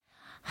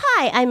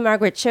Hi, I'm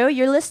Margaret Cho.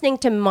 You're listening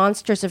to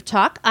Monsters of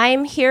Talk.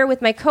 I'm here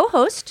with my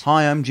co-host.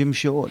 Hi, I'm Jim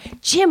Short.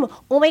 Jim,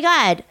 oh my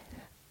God.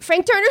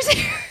 Frank Turner's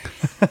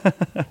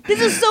here.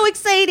 This is so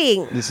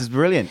exciting. This is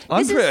brilliant.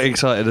 I'm pretty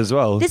excited as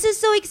well. This is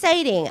so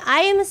exciting. I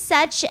am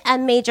such a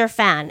major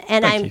fan,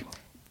 and Thank I'm you.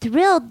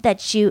 thrilled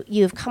that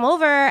you've come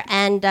over,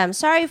 and I'm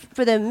sorry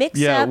for the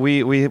mix-up.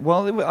 Yeah,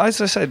 well,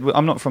 as I said,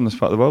 I'm not from this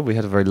part of the world. We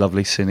had a very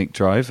lovely scenic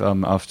drive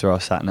after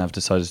our sat-nav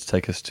decided to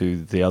take us to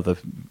the other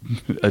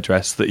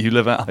address that you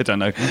live at. I don't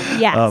know.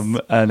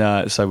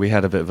 Yes. So we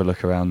had a bit of a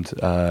look around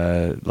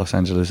Los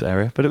Angeles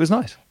area, but it was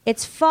nice.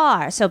 It's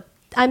far, so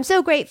I'm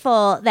so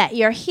grateful that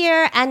you're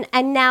here, and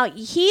now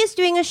he is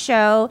doing a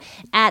show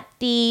at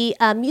the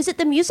Music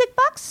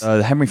Box.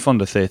 The Henry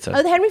Fonda Theatre.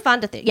 Oh, the Henry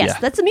Fonda Theatre. Yes, Yeah.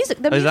 that's the music.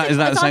 Is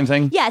that the same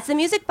thing? Yeah, it's the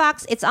Music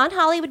Box. It's on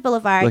Hollywood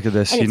Boulevard. Look at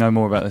this. and You it's- know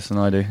more about this than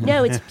I do.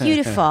 No, it's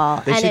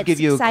beautiful. They and should it's give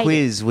you exciting. a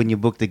quiz when you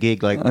book the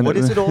gig. Like, what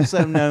is it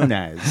also known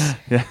as?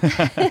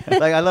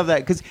 Like, I love that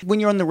because when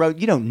you're on the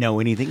road, you don't know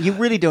anything. You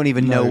really don't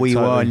even know No, where you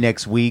are totally.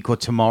 next week or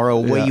tomorrow,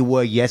 or where Yeah. you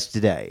were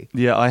yesterday.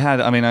 Yeah, I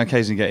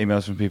occasionally get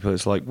emails from people.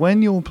 It's like,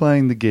 when you're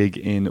playing the gig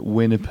in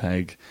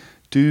Winnipeg,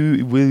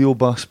 will your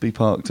bus be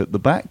parked at the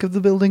back of the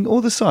building or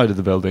the side of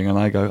the building? And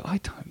I go, I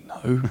don't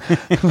know.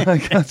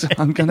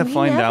 I'm going to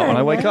find out when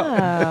I wake up.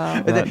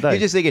 But that then day. you're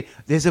just thinking,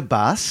 there's a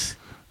bus?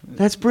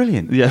 That's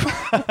brilliant. Yeah,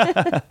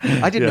 I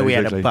didn't Yeah, know we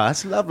had exactly. a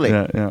bus. Lovely.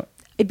 yeah.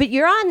 But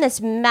you're on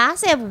this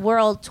massive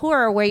world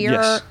tour where you're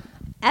Yes.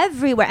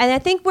 everywhere. And I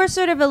think we're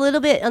sort of a little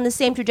bit on the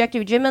same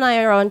trajectory. Jim and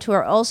I are on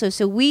tour also.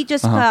 So we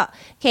just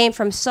came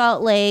from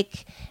Salt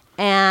Lake,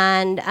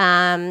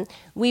 and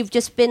we've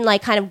just been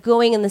like kind of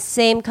going in the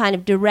same kind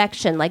of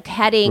direction, like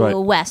heading Right.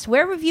 west.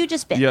 Where have you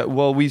just been? Yeah,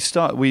 well, we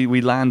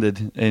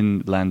landed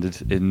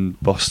in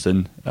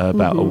Boston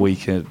about a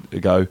week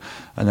ago,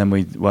 and then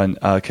we went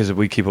because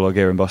we keep all our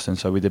gear in Boston.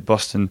 So we did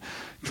Boston,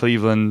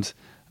 Cleveland,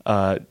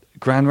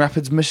 Grand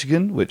Rapids,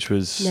 Michigan, which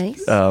was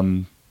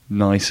Nice.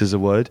 Nice as a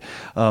word.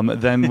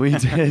 Then we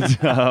did.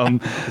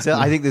 So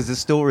I think there's a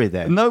story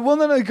there. No,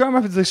 Grand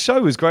Rapids. The show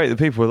was great. The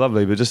people were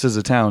lovely, but just as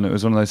a town, it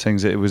was one of those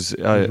things. It was.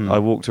 I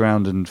walked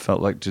around and felt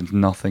like just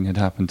nothing had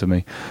happened to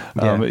me.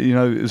 Yeah.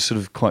 It was sort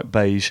of quite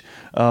beige.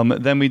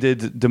 Then we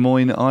did Des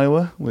Moines,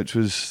 Iowa, which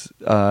was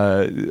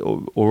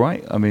all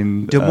right. I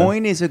mean, Des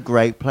Moines is a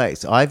great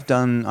place. I've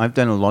done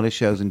a lot of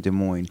shows in Des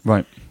Moines.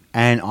 right?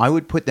 And I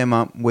would put them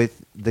up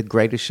with the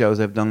greatest shows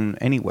I've done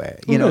anywhere.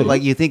 You know, Really?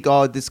 like you think,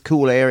 oh, this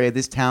cool area,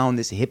 this town,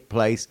 this hip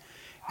place.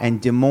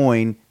 And Des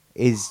Moines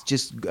is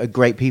just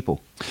great people.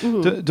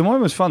 Des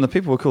Moines was fun. The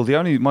people were cool.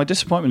 My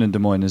disappointment in Des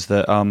Moines is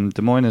that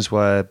Des Moines is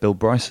where Bill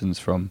Bryson's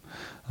from,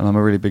 and I'm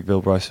a really big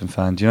Bill Bryson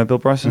fan. Do you know Bill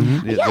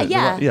Bryson? Yeah. I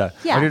didn't know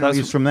That's-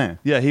 he was from there.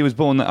 Yeah, he was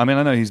born there. I mean,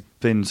 I know he's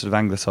been sort of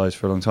anglicised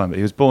for a long time, but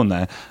he was born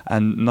there,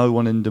 and no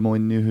one in Des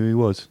Moines knew who he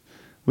was,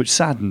 which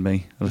saddened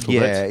me a little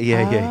bit.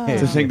 Yeah.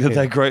 To think that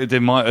their great,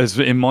 in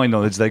my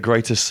knowledge, their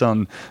greatest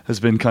son has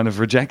been kind of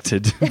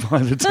rejected by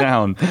the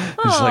town.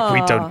 It's like,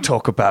 we don't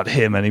talk about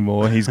him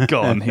anymore. He's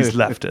gone. He's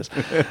left us.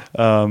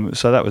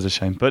 So that was a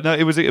shame. But no,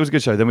 it was a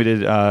good show. Then we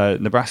did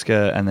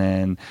Nebraska, and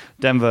then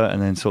Denver,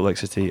 and then Salt Lake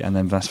City, and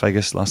then Las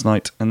Vegas last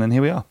night, and then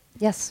here we are.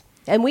 Yes.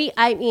 And we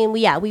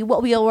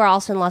were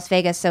also in Las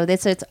Vegas, so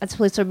that's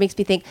what sort of makes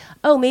me think,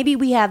 oh, maybe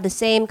we have the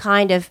same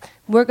kind of,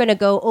 we're going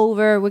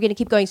to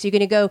keep going. So you're going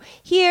to go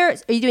here.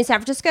 Are you doing San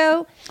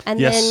Francisco? And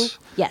Yes. then,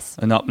 yes.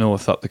 And up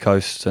north, up the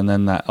coast, and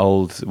then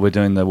we're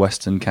doing the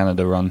Western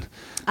Canada run,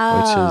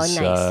 Oh, which is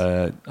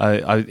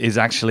nice. is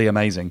actually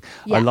amazing.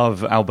 Yeah. I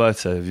love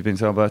Alberta. Have you been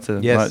to Alberta?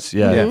 Yes. Much?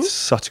 Yeah, Mm-hmm. it's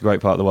such a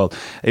great part of the world.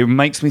 It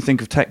makes me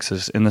think of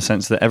Texas in the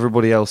sense that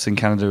everybody else in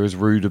Canada is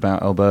rude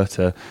about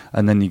Alberta,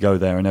 and then you go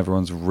there and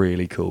everyone's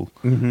really cool.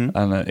 Mm-hmm.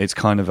 And it's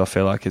kind of, I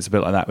feel like it's a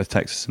bit like that with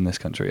Texas in this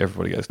country.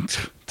 Everybody goes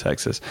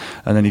Texas,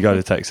 and then you go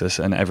to Texas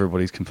and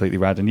everybody's completely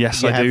rad. And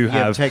yes, I do you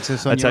have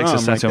Texas on a your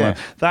Texas arm right tattoo on my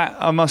there. That,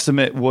 I must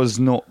admit, was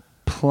not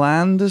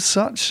planned as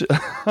such. It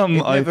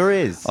never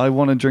is. I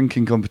won a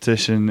drinking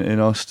competition in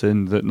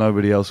Austin that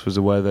nobody else was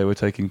aware they were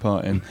taking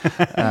part in,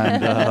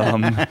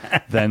 and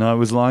then I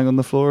was lying on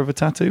the floor of a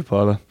tattoo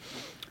parlor.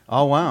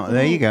 Oh, wow.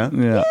 There you go.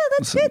 Yeah,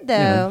 That's good,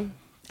 though.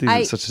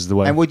 such is the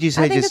way. And would you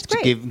say I think just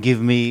that's great. give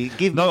me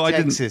No, I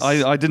Texas? didn't.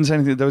 I didn't say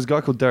anything. There was a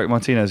guy called Derek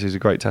Martinez, who's a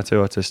great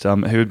tattoo artist,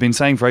 who had been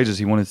saying for ages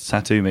he wanted to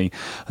tattoo me,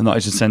 and that I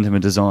should send him a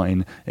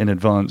design in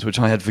advance, which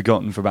I had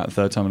forgotten for about the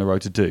third time in a row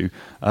to do.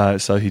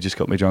 So he just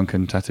got me drunk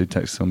and tattooed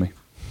Texas on me.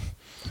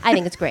 I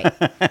think it's great.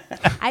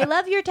 I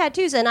love your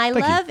tattoos, and I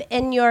love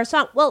in your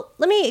song. Well,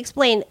 let me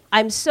explain.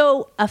 I'm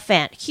so a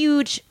fan,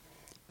 huge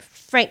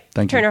Frank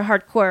Thank you. Turner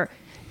hardcore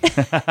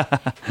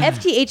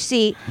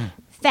FTHC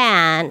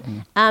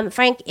fan.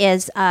 Frank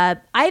is,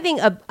 I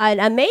think, an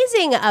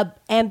amazing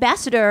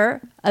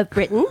ambassador of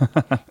Britain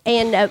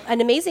and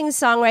an amazing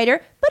songwriter,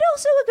 but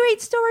also a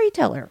great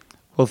storyteller.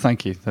 Well,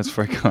 thank you. That's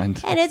very kind.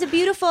 And it's a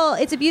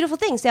beautiful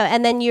thing. So,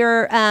 and then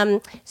your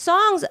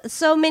songs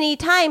so many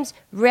times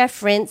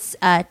reference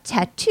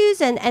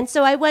tattoos, and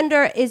so I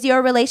wonder, is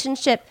your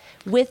relationship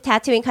with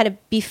tattooing kind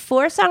of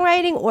before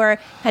songwriting or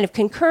kind of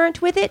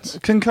concurrent with it?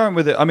 Concurrent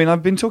with it. I mean,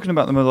 I've been talking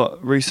about them a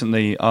lot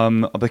recently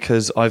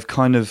because I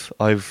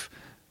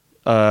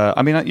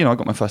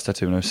got my first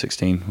tattoo when I was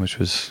 16, which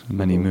was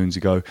many moons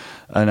ago,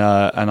 and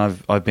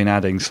I've been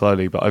adding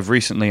slowly, but I've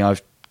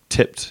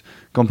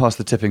gone past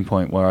the tipping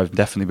point where I've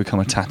definitely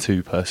become a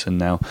tattoo person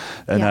now.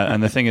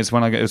 And the thing is,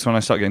 when I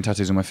start getting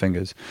tattoos on my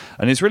fingers,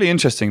 and it's really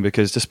interesting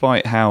because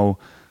despite how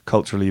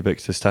culturally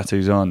ubiquitous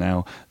tattoos are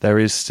now, there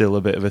is still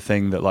a bit of a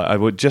thing that like it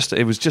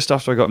was just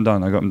after I got them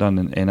done. I got them done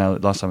in LA,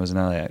 last time I was in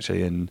LA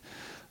actually in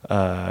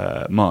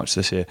March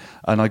this year,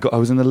 and I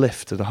was in the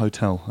lift at a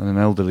hotel, and an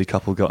elderly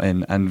couple got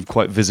in and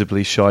quite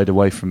visibly shied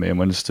away from me and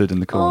went and stood in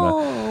the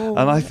corner.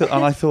 And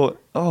I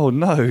thought, oh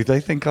no, they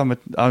think do you know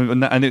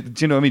what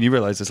I mean? You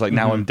realise it's like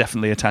now I'm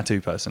definitely a tattoo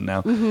person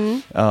now,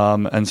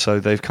 and so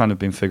they've kind of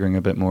been figuring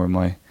a bit more in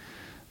my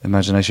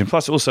imagination.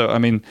 Plus, also, I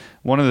mean,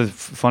 one of the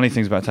funny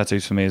things about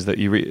tattoos for me is that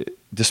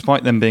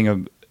despite them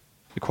being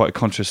quite a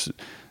conscious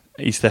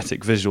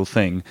aesthetic visual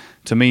thing,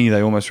 to me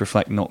they almost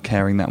reflect not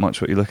caring that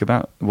much what you look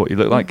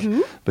like,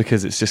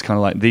 because it's just kind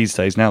of like these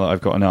days, now that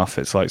I've got enough,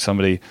 it's like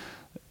somebody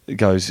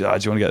goes, do you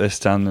want to get this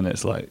done? And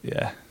it's like,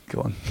 yeah,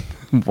 go on.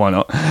 Why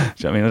not? Do you know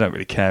what I mean? I don't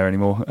really care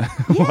anymore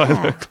what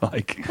I look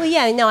like. Well,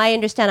 yeah, no, I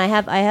understand. I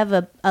have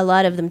a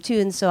lot of them too,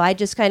 and so I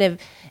just kind of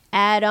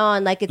add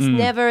on. Like, it's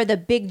never the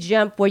big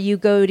jump where you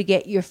go to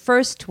get your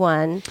first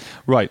one,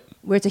 right?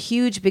 Where it's a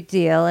huge big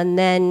deal, and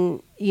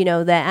then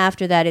that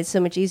after that it's so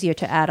much easier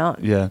to add on.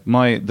 Yeah,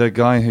 the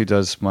guy who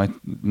does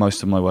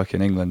most of my work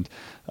in England.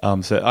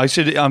 I'm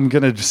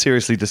going to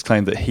seriously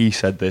disclaim that he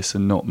said this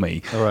and not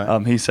me. All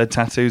right. He said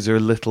tattoos are a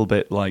little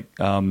bit like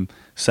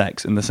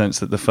sex, in the sense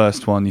that the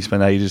first one you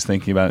spend ages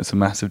thinking about, it's a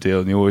massive deal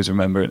and you always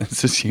remember it,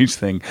 it's this huge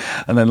thing,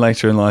 and then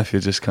later in life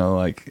you're just kind of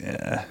like,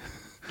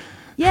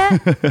 yeah,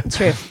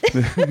 true.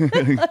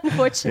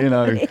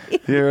 Unfortunately,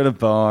 you're at a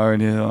bar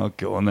and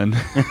go on then.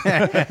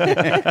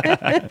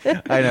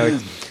 I know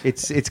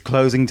it's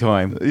closing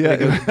time.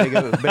 Yeah,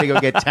 better go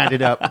get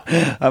tatted up.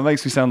 That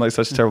makes me sound like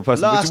such a terrible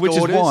person.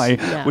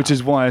 Which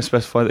is why I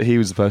specify that he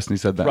was the person who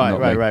said that.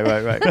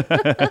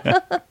 Right.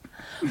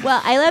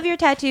 Well, I love your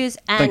tattoos,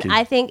 and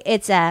I think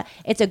it's a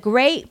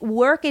great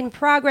work in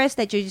progress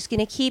that you're just going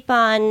to keep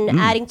on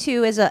adding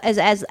to as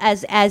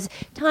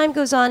time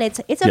goes on. It's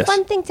a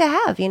fun thing to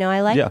have,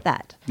 I like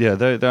that. Yeah,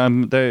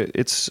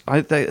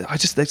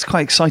 it's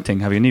quite exciting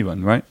having a new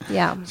one, right?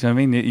 Yeah. Do you know what I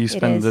mean? You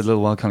spend a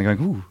little while kind of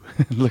going, ooh,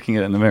 looking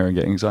at it in the mirror and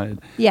getting excited.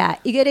 Yeah,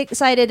 you get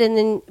excited,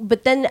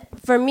 but then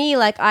for me,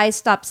 like, I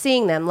stop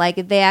seeing them.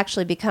 Like, they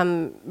actually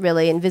become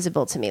really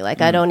invisible to me.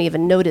 Like, I don't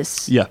even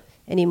notice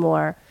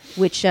anymore.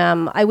 Which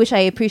I wish I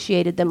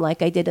appreciated them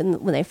like I did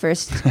when I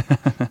first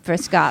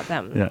got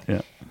them.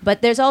 Yeah.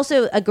 But there's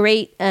also a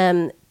great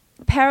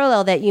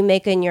parallel that you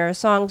make in your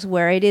songs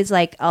where it is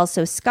like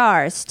also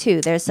scars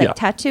too. There's like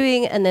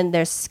tattooing, and then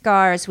there's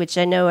scars, which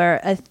I know are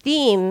a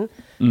theme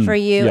for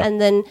you. Yeah. And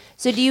then,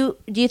 so do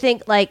you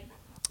think like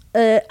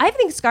I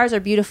think scars are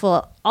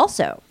beautiful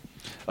also.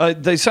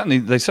 They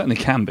certainly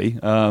can be.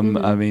 I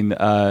mean,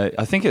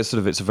 I think it's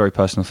a very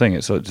personal thing.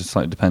 It just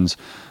like depends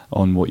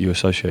on what you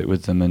associate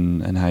with them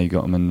and how you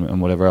got them and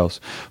whatever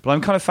else. But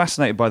I'm kind of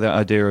fascinated by that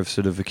idea of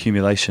sort of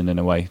accumulation in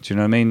a way. Do you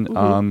know what I mean?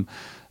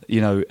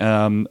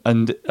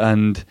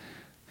 And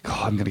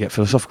God, I'm going to get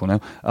philosophical now.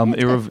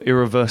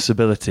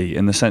 Irreversibility,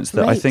 in the sense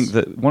that I think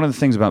that one of the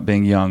things about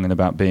being young and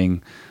about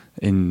being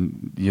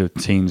in your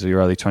teens or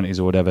your early 20s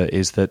or whatever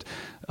is that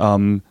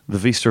the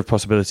vista of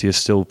possibility is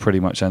still pretty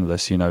much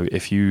endless.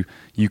 If you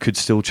could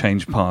still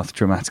change path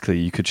dramatically,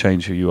 you could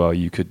change who you are,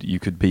 you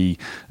could be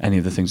any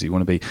of the things that you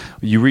want to be.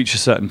 You reach a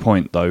certain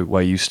point though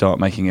where you start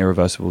making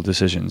irreversible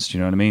decisions. Do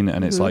you know what I mean?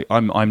 And it's like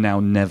I'm now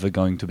never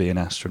going to be an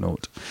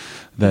astronaut.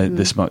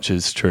 This much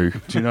is true.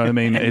 Do you know what I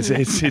mean? It's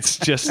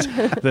just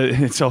that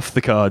it's off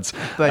the cards.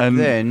 But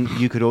then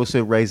you could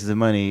also raise the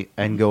money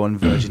and go on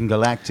Virgin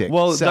Galactic.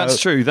 Well, so that's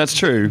true. That's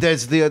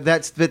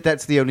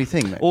the only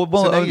thing. So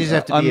now you just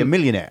have to be a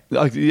millionaire.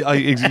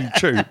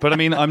 True, but I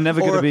mean, I'm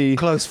never going to be a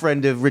close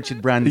friend of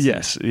Richard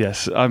Branson.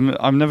 Yes.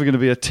 I'm never going to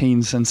be a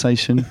teen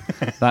sensation.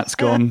 That's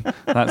gone.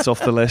 That's off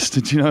the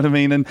list. Do you know what I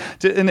mean?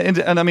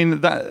 And I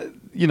mean that.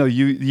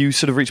 You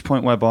sort of reach a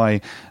point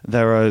whereby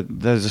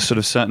there's a sort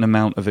of certain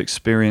amount of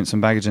experience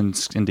and baggage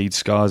and indeed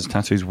scars,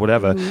 tattoos,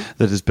 whatever,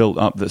 that is built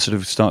up that sort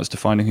of starts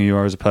defining who you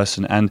are as a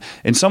person. And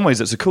in some ways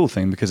it's a cool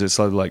thing because it's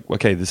like,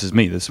 okay, this is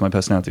me, this is my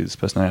personality, this is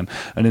the person I am.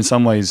 And in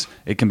some ways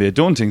it can be a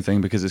daunting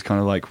thing because it's kind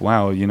of like,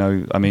 wow,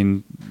 I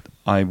mean,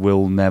 I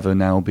will never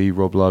now be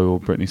Rob Lowe or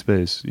Britney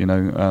Spears, but you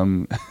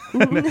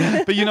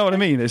know what I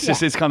mean? It's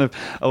just, it's kind of,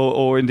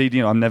 or indeed,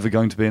 I'm never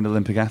going to be an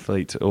Olympic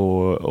athlete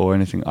or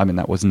anything. I mean,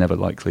 that was never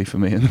likely for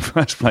me in the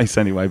first place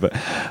anyway, but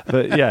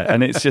yeah.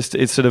 And it's just,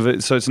 it's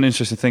an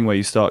interesting thing where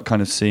you start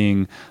kind of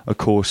seeing a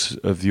course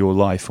of your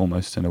life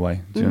almost in a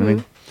way. Do you know what I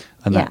mean?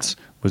 And that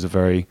was a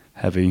very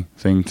heavy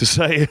thing to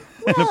say.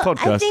 In a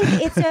podcast. I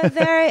think it's a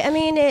very,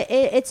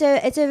 it's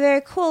a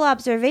very cool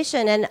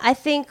observation, and I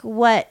think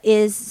what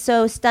is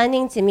so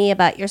stunning to me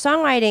about your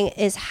songwriting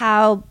is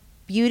how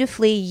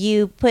beautifully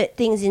you put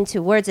things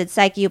into words. It's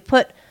like you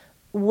put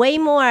way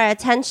more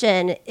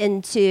attention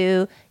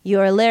into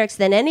your lyrics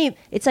than any.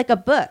 It's like a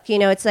book, you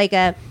know. It's like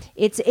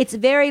it's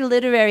very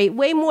literary,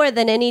 way more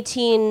than any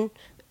teen.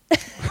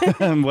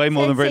 Way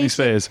more than Britney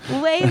Spears.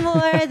 Way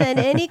more than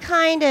any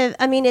kind of.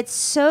 I mean, it's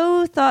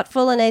so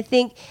thoughtful, and I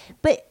think,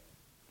 but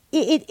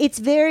it's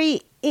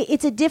very.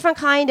 It's a different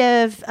kind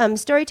of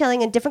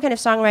storytelling and different kind of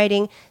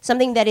songwriting.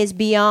 Something that is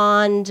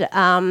beyond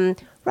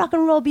rock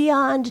and roll,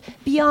 beyond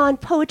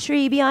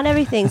poetry, beyond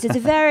everything. So it's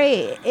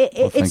very.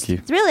 It's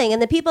thrilling,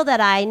 and the people that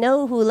I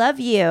know who love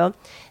you,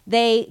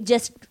 they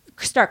just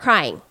start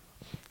crying.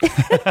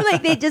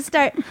 Like they just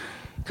start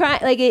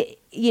crying. Like it.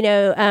 You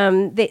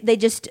know,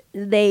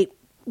 they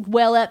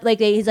well up. Like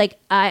he's like,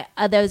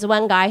 there was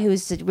one guy we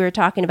were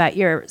talking about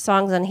your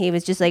songs, and he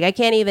was just like, I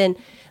can't even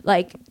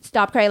like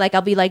stop crying. Like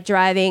I'll be like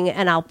driving,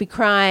 and I'll be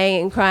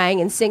crying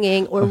and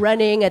singing, or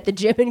running at the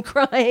gym and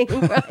crying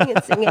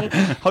and singing.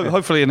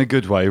 Hopefully in a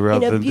good way,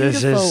 rather than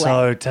this is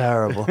so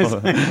terrible.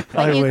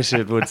 I wish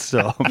it would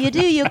stop.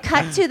 You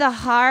cut to the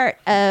heart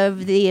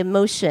of the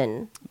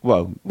emotion.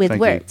 Well, with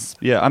words.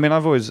 You. Yeah, I mean,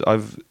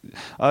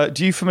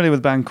 do you familiar with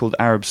a band called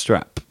Arab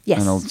Strap?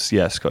 Yes. An old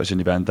Scottish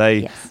indie band.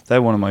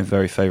 They're one of my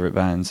very favourite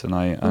bands, and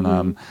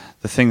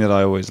the thing that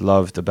I always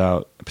loved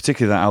about,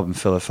 particularly that album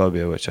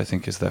Philophobia, which I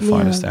think is their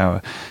finest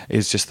hour,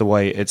 is just the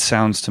way it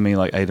sounds to me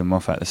like Aidan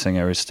Moffat, the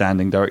singer, is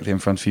standing directly in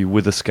front of you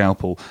with a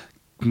scalpel,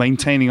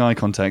 maintaining eye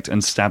contact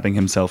and stabbing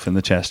himself in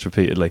the chest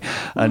repeatedly,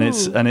 and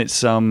it's there's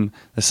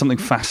something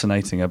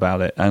fascinating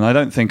about it, and I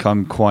don't think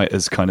I'm quite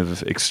as kind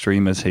of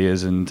extreme as he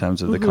is in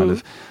terms of the kind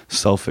of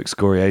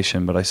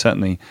self-excoriation, but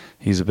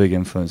he's a big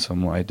influence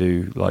on what I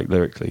do, like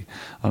lyrically,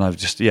 and I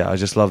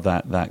just love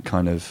that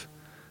kind of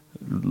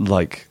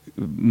like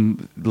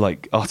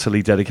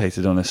utterly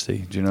dedicated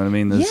honesty. Do you know what I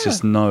mean? There's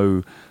just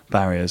no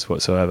barriers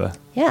whatsoever.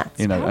 Yeah,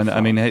 you know, powerful. and I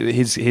mean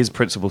his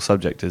principal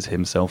subject is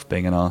himself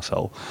being an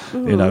arsehole.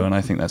 You know, and I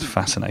think that's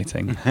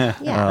fascinating.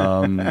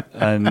 And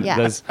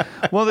there's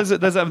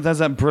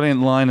that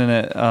brilliant line in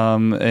it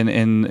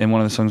in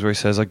one of the songs where he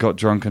says, "I got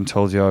drunk and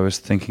told you I was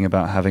thinking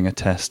about having a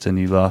test, and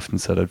you laughed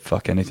and said I'd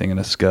fuck anything in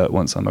a skirt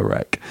once I'm a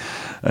wreck,"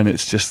 and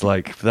it's just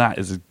like that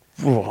is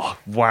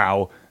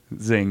wow.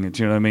 Zing,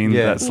 do you know what I mean?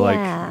 Yeah. That's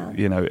like,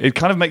 you know, it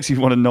kind of makes you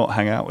want to not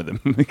hang out with him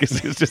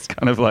because it's just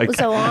kind of like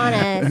so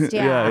honest.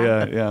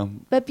 yeah.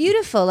 But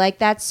beautiful, like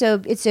it's so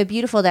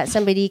beautiful that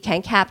somebody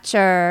can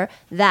capture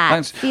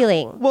that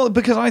feeling. Well,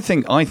 because I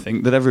think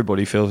that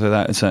everybody feels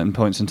that at certain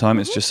points in time.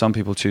 It's just some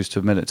people choose to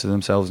admit it to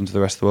themselves and to the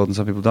rest of the world, and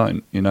some people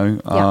don't. You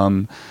know,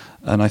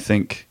 and I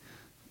think.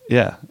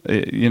 Yeah,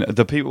 you know,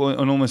 the people,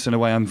 and almost in a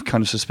way, I'm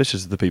kind of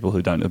suspicious of the people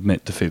who don't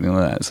admit to feeling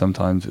like that.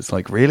 Sometimes it's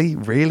like,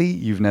 really,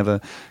 you've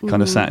never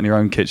kind of sat in your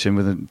own kitchen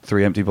with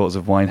 3 empty bottles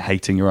of wine,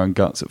 hating your own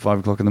guts at 5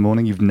 o'clock in the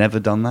morning. You've never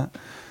done that.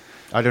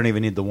 I don't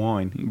even need the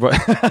wine.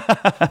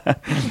 Right,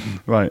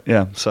 right.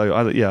 Yeah. So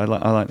I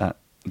like that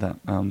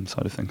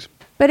side of things.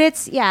 But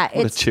it's what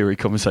a cheery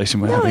conversation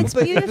we're having. No, it's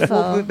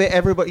beautiful. But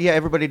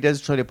everybody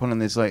does try to put on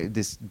this like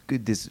this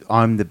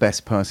I'm the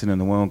best person in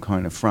the world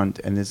kind of front,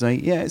 and there's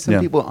like some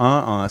people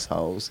are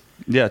assholes.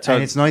 Yeah, totally.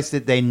 And it's nice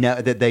that they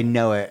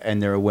know it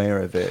and they're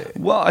aware of it.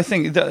 Well, I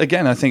think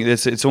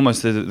it's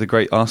almost the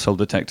great arsehole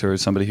detector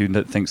is somebody who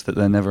thinks that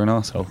they're never an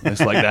arsehole.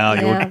 It's like,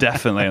 you're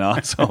definitely an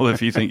arsehole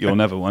if you think you're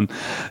never one,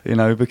 you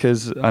know.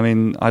 Because I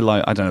mean, I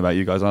don't know about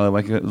you guys. I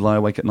lie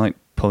awake at night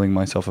pulling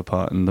myself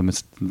apart and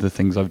the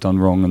things I've done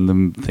wrong and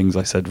the things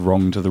I said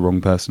wrong to the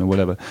wrong person or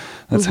whatever.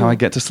 That's how I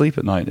get to sleep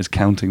at night, is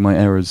counting my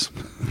errors.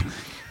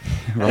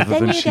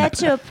 Then you get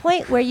to a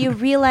point where you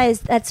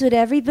realize that's what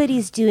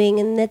everybody's doing,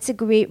 and that's a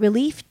great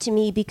relief to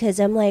me, because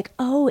I'm like,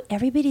 oh,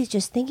 everybody's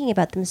just thinking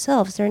about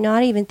themselves. They're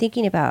not even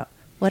thinking about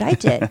what I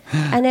did.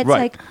 And it's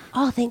like,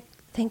 oh, thank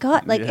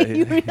God. Like,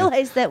 you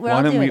realize that we're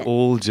all doing it. Why don't we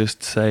all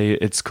just say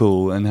it's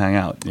cool and hang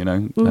out, you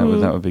know?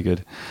 That would be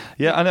good.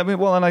 Yeah, and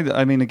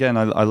I mean, again,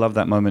 I love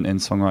that moment in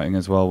songwriting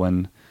as well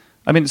when...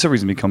 I mean, it's a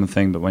reasonably common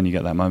thing, but when you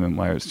get that moment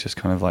where it's just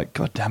kind of like,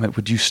 God damn it,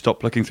 would you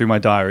stop looking through my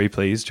diary,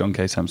 please, John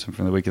K. Sampson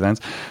from the Week of Dance,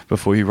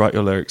 before you write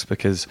your lyrics,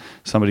 because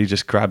somebody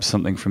just grabs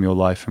something from your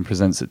life and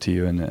presents it to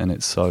you, and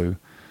it's so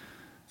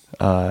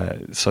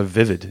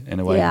vivid in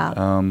a way.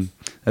 Yeah.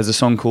 There's a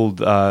song called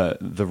The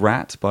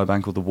Rat by a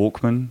band called The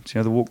Walkmen. Do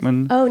you know The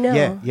Walkmen? Oh, no.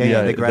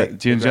 Yeah, they're great.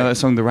 Do you know that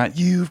song, The Rat?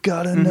 You've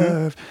got a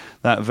nerve.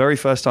 That very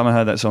first time I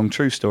heard that song,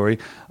 true story,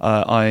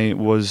 I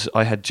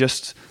had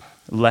just...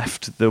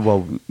 left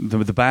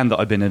the band that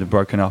I'd been in had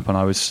broken up, and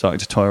I was starting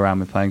to toy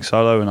around with playing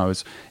solo, and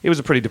it was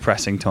a pretty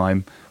depressing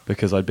time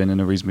because I'd been in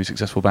a reasonably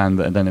successful band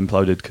that had then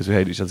imploded because we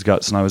hated each other's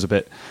guts, and I was a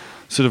bit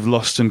sort of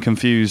lost and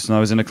confused, and I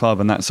was in a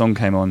club and that song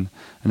came on,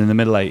 and in the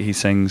middle 8 he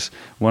sings,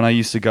 when I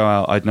used to go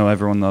out I'd know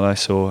everyone that I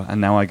saw, and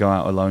now I go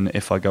out alone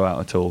if I go out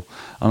at all.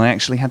 And I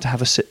actually had to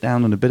have a sit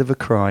down and a bit of a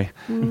cry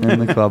in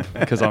the club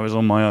because I was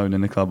on my own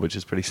in the club, which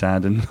is pretty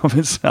sad in of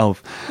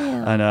itself.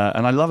 And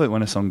I love it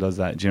when a song does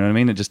that. Do you know what I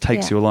mean? It just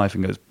takes your life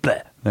and goes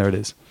bleh, there it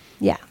is.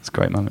 Yeah, it's a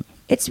great moment.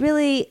 It's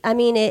really, I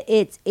mean,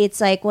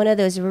 it's like one of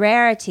those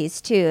rarities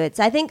too.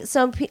 I think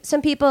some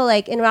people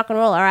like in rock and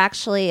roll are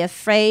actually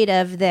afraid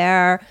of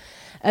their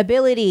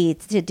ability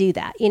to do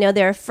that. You know,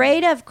 they're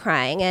afraid of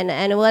crying,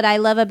 and what I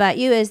love about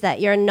you is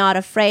that you're not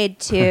afraid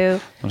to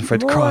not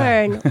afraid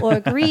mourn to cry. or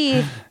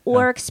grieve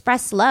or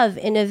express love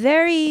in a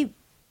very,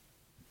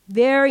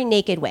 very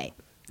naked way,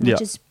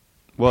 which is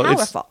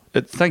powerful.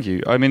 Thank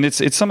you. I mean,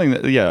 it's something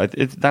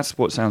that, that's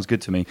what sounds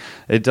good to me.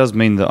 It does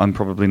mean that I'm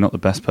probably not the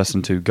best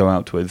person to go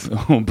out with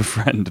or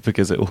befriend,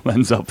 because it all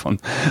ends up on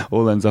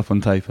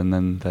tape, and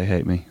then they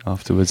hate me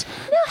afterwards.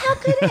 No, how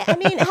could it? I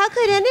mean, how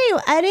could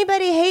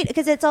anybody hate?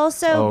 Because it's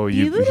also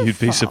beautiful. You'd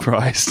be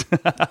surprised.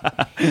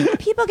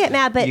 People get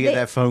mad, but you get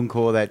that phone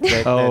call,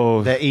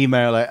 that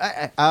email,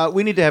 like,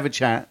 we need to have a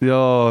chat.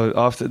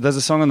 There's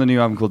a song on the new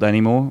album called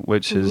Anymore,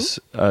 which is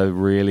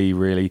really,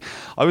 really.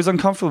 I was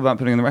uncomfortable about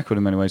putting on the record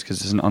in many ways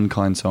because it's an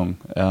unkind song,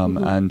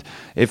 and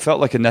it felt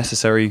like a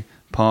necessary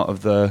part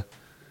of the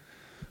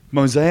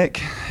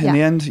mosaic in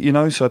the end, you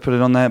know, so I put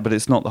it on there, but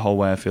it's not the whole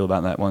way I feel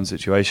about that one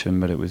situation,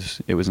 but it was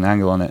an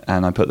angle on it,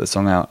 and I put the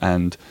song out,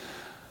 and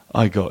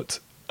I got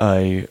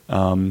a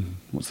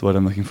what's the word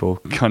I'm looking for,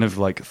 kind of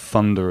like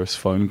thunderous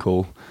phone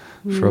call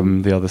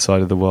from the other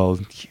side of the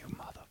world. You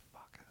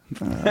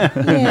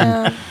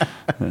motherfucker.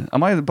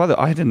 Am I, by the way,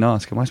 I didn't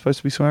ask, am I supposed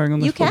to be swearing on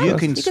this podcast? You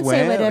can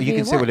swear, or you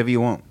can say whatever you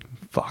want.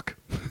 Fuck.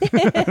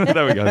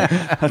 There we go.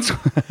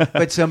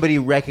 But somebody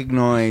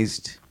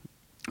recognized.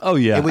 Oh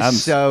yeah, it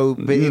was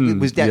but it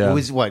was that. It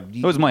was what?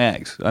 It was my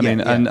ex. I mean,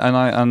 and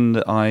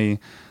I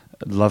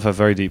love her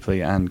very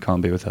deeply and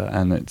can't be with her,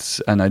 and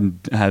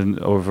I've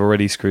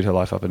already screwed her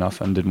life up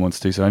enough and didn't want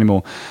to do so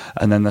anymore.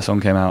 And then the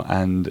song came out,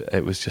 and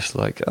it was just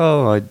like,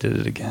 oh, I did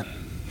it again.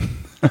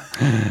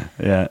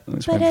 It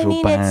was but I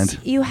mean, bad.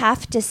 You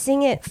have to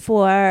sing it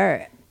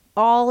for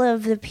all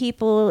of the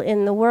people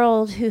in the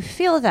world who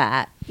feel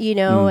that, you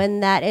know,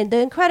 and the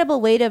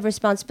incredible weight of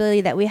responsibility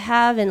that we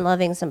have in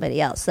loving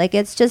somebody else. Like,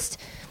 it's just,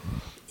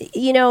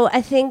 you know,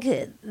 I think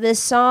the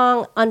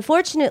song,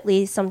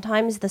 unfortunately,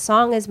 sometimes the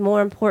song is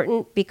more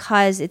important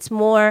because it's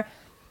more,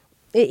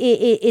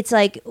 it's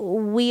like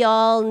we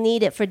all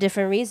need it for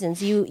different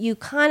reasons. You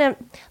kind of,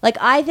 like,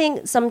 I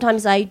think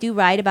sometimes I do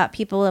write about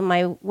people in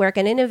my work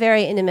and in a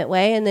very intimate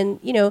way, and then,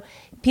 you know,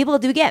 people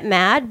do get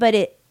mad,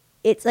 but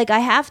it's like I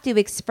have to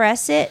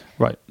express it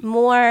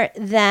more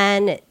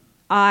than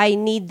I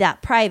need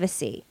that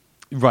privacy.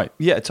 Right.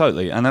 Yeah,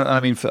 totally. And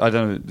I mean,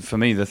 for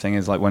me, the thing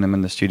is, like, when I'm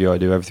in the studio, I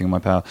do everything in my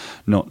power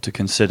not to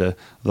consider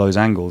those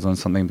angles on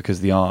something,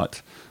 because the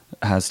art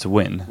has to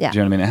win. Yeah. Do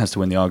you know what I mean? It has to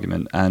win the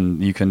argument,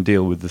 and you can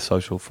deal with the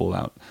social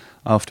fallout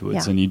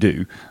afterwards, and you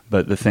do.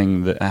 But the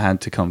thing that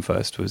had to come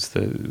first was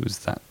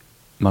that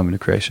moment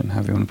of creation,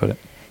 however you want to put it.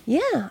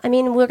 Yeah, I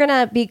mean, we're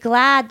gonna be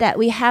glad that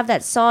we have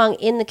that song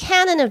in the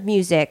canon of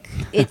music.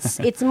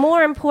 It's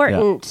more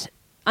important,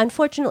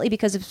 unfortunately,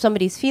 because of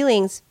somebody's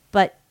feelings,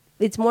 but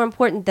it's more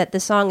important that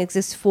the song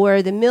exists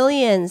for the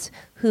millions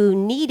who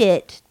need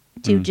it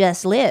to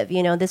just live.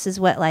 You know, this is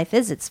what life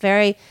is.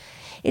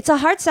 It's a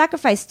hard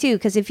sacrifice too,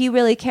 because if you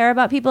really care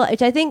about people,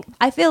 which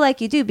I feel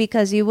like you do,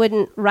 because you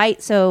wouldn't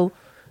write so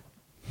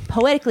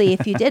poetically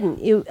if you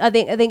didn't. I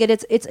think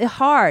it's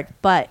hard,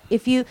 but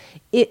if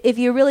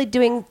you're really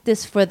doing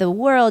this for the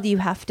world, you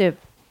have to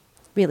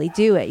really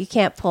do it. You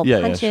can't pull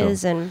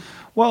punches, and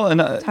well, and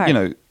you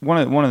know,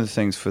 one of the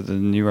things for the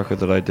new record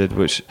that I did,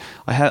 which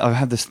I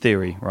had this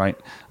theory, right,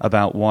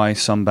 about why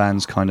some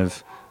bands kind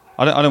of,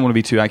 I don't want to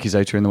be too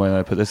accusatory in the way that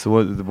I put this.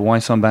 Why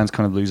some bands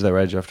kind of lose their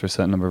edge after a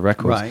certain number of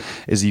records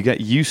is you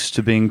get used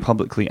to being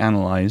publicly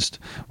analysed,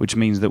 which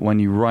means that when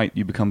you write,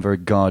 you become very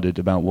guarded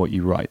about what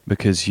you write,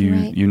 because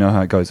you know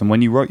how it goes. And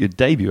when you wrote your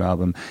debut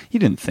album, you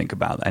didn't think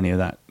about any of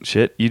that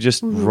shit. You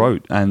just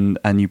wrote, and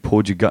you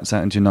poured your guts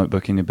out into your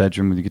notebook in your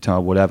bedroom with your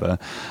guitar, whatever.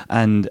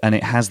 And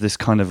it has this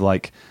kind of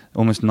like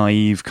almost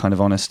naive kind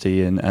of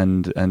honesty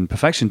and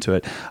perfection to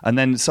it. And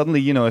then suddenly,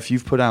 you know, if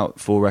you've put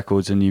out 4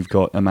 records and you've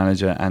got a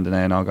manager and an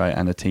A&R guy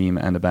and a team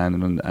and a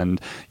band,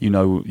 and you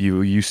know,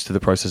 you're used to the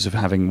process of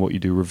having what you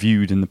do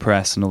reviewed in the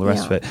press and all the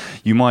rest of it,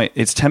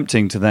 it's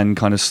tempting to then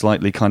kind of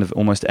slightly kind of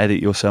almost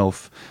edit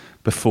yourself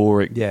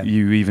before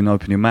you even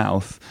open your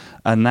mouth.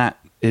 And that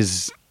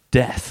is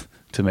death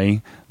to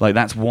me. Like,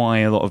 that's why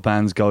a lot of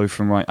bands go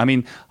from I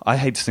mean, I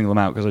hate to single them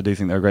out because I do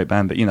think they're a great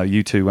band, but, you know,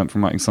 U2 went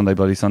from writing Sunday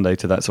Bloody Sunday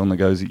to that song that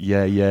goes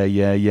yeah and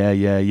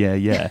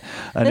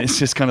it's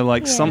just kind of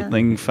like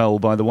something fell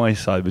by the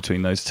wayside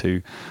between those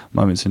two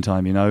moments in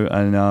time, you know.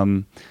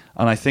 And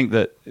I think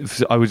that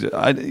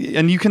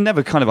and you can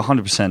never kind of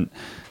 100%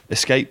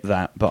 escape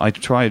that, but I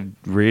tried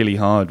really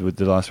hard with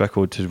the last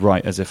record to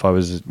write as if I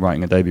was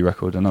writing a debut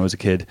record and I was a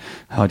kid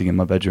hiding in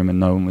my bedroom and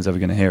no one was ever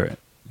going to hear it,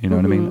 you know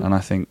what I mean? And I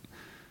think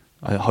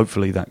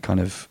hopefully that kind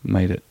of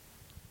made it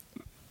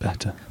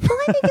better. Well,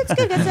 I think it's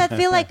good because I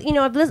feel like, you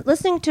know, I'm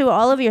listening to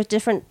all of your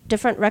different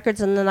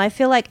records, and then I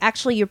feel like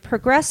actually you're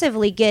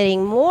progressively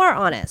getting more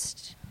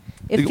honest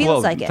It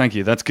feels like it. Thank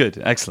you. That's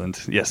good.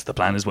 Excellent. Yes, the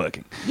plan is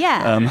working.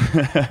 Yeah.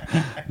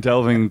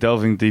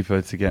 Delving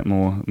deeper to get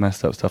more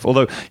messed up stuff.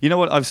 Although, you know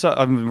what?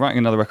 I'm writing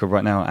another record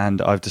right now,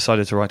 and I've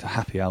decided to write a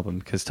happy album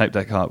because Tape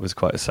Deck Heart was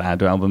quite a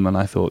sad album, and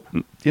I thought,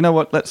 you know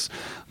what? I'm going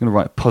to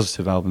write a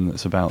positive album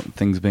that's about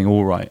things being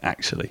all right,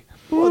 actually.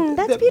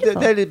 That's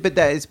beautiful. But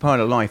that is part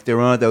of life. There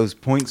are those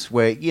points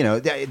where,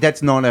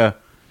 that's not a...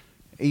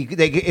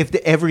 If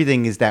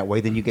everything is that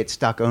way, then you get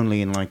stuck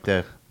only in like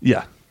the...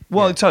 Yeah.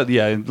 Well, totally,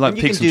 yeah, like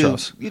peaks and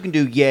troughs. You can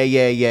do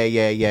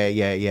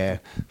yeah.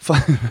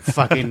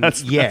 Fucking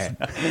yeah.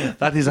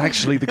 That is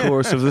actually the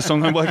chorus of the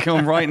song I'm working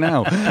on right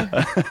now. Doing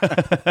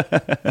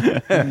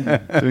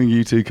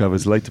U2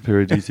 covers, later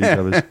period U2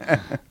 covers.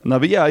 No,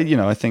 but yeah,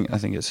 I think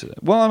it's...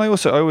 Well, and I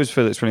always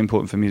feel it's really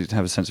important for music to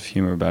have a sense of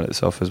humour about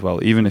itself as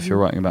well, even if you're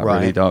writing about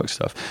really dark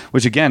stuff,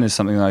 which again is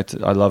something that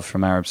I love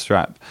from Arab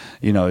Strap,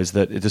 is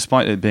that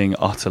despite it being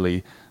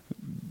utterly...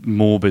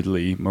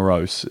 morbidly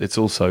morose, it's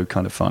also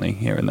kind of funny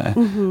here and there.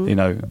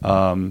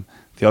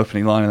 The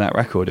opening line of that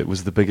record, it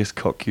was the biggest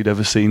cock you'd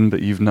ever seen,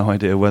 but you've no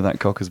idea where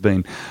that cock has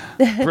been.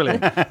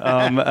 Brilliant.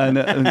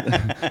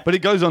 But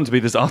it goes on to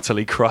be this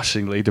utterly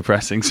crushingly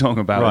depressing song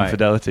about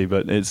infidelity,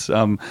 but it's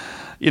and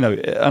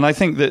I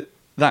think that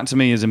to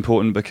me is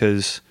important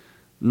because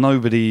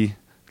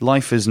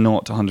life is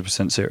not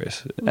 100%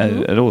 serious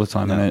at all the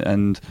time,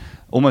 and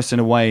almost in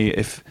a way,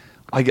 if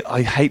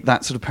I hate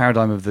that sort of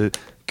paradigm of the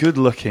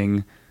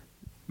good-looking,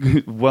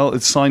 well,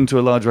 it's signed to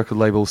a large record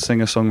label,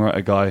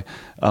 singer-songwriter guy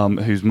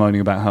who's moaning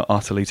about how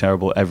utterly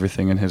terrible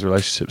everything in his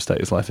relationship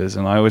status life is.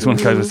 And I always want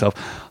to go to myself,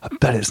 I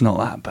bet it's not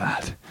that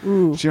bad. Do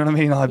you know what I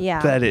mean? I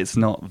bet it's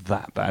not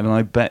that bad. And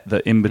I bet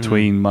that in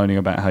between moaning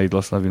about how you'd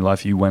lost love in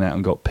life, you went out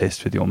and got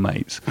pissed with your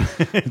mates.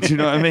 Do you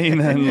know what I mean?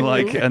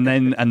 And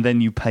and then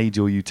you paid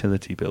your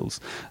utility bills.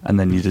 And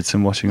then you did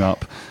some washing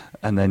up.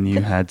 And then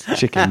you had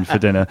chicken for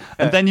dinner,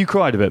 and then you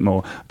cried a bit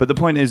more. But the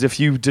point is, if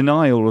you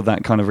deny all of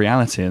that kind of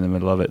reality in the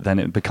middle of it, then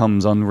it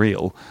becomes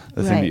unreal,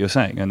 the thing that you're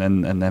saying,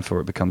 and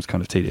therefore it becomes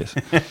kind of tedious.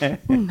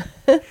 And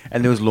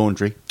there was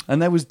laundry. And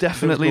there was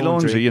definitely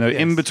laundry,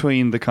 in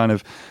between the kind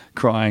of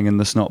crying and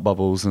the snot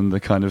bubbles and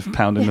the kind of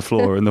pounding the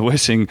floor and the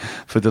wishing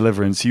for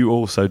deliverance, you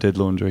also did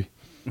laundry.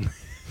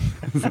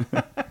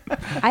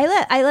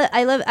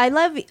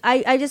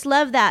 I just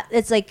love that.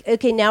 It's like,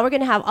 okay, now we're going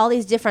to have all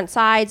these different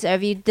sides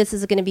of you. This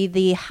is going to be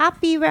the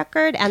happy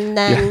record, and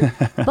then,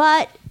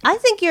 but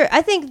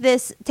I think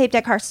this Tape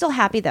Deck Heart's still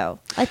happy though.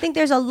 I think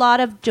there's a lot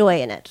of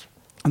joy in it.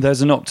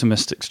 There's an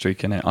optimistic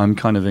streak in it. I'm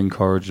kind of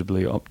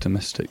incorrigibly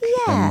optimistic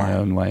in my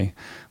own way,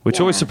 which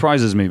always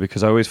surprises me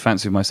because I always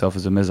fancy myself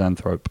as a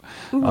misanthrope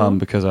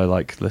because I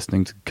like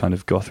listening to kind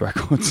of goth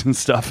records and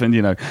stuff,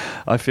 and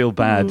I feel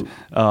bad.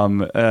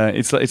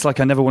 It's like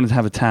I never wanted to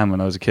have a tan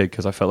when I was a kid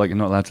because I felt like you're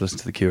not allowed to listen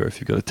to The Cure if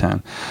you've got a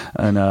tan,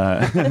 and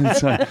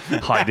so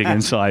hiding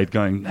inside,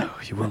 going, "No,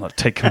 you will not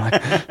take my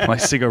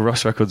Sigur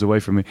Rós records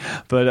away from me."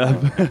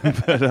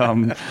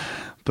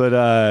 But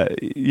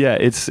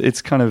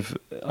it's kind of,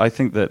 I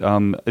think that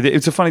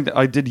it's a funny.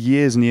 I did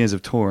years and years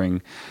of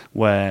touring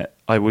where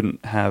I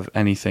wouldn't have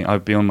anything.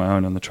 I'd be on my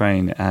own on the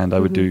train, and I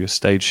would do a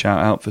stage shout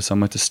out for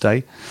somewhere to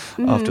stay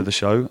after the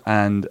show,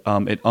 and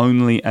it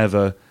only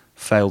ever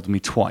failed me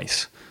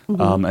twice.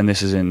 And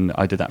this is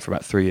I did that for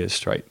about 3 years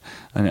straight,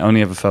 and it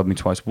only ever failed me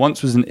twice.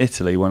 Once was in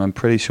Italy when I'm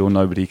pretty sure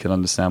nobody could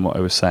understand what I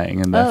was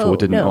saying and therefore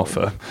didn't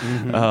offer.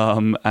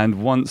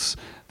 And once,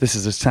 this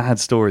is a sad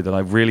story that I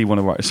really want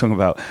to write a song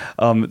about.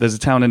 There's a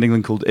town in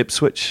England called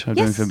Ipswich. I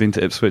don't know if you've been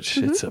to Ipswich.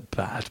 It's a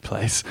bad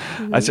place.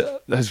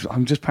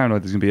 I'm just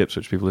paranoid there's going to be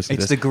Ipswich people listening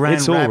to this. It's the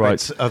Grand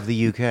Rapids of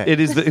the UK. It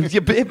is.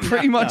 It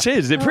pretty much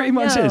is. It pretty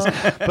much is.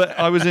 But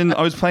I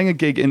was playing a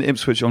gig in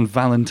Ipswich on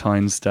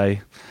Valentine's Day,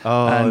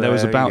 and there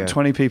was about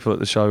 20 people at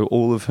the show,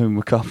 all of whom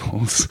were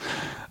couples.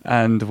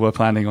 And were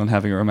planning on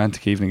having a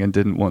romantic evening and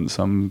didn't want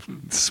some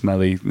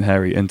smelly,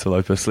 hairy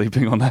interloper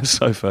sleeping on their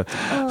sofa.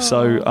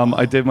 So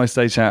I did my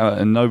stage shout out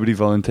and nobody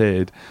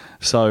volunteered.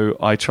 So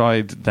I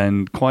tried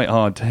then quite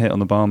hard to hit on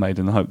the barmaid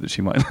in the hope that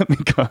she might let me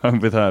go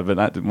home with her, but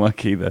that didn't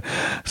work either.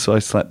 So I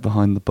slept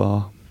behind the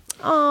bar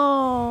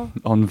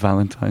on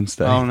Valentine's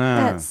Day. Oh,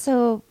 no.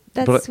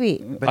 That's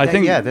sweet. But I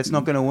think that's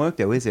not going to work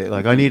though, is it?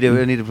 Like I need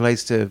a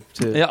place to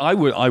yeah, I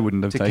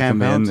wouldn't have taken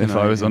me in if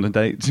I was on a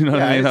date. Do you know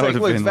what I mean? It's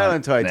like, it's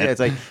Valentine's Day. It's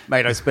like,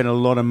 mate, I spent a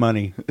lot of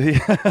money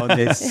on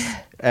this,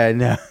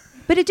 and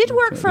but it did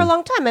work for a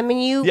long time. I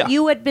mean,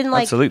 you had been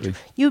like, absolutely.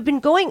 You've been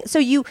going. So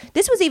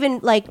this was even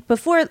like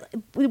before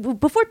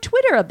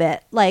Twitter a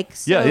bit. Like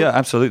yeah,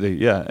 absolutely.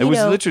 Yeah, it was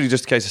literally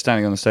just a case of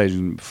standing on the stage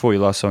and before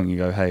your last song, you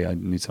go, "Hey, I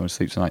need someone to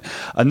sleep tonight."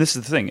 And this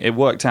is the thing; it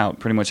worked out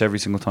pretty much every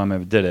single time I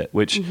ever did it,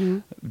 which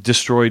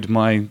destroyed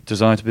my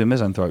desire to be a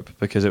misanthrope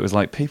because it was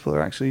like people are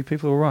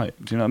right.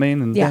 Do you know what I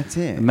mean? And that's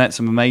it. I met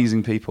some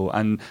amazing people,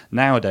 and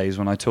nowadays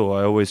when I tour,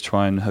 I always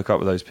try and hook up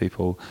with those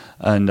people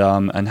and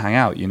hang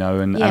out.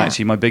 And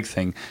actually, my big thing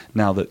thing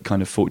now that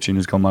kind of fortune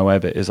has gone my way a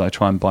bit is I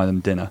try and buy them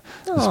dinner.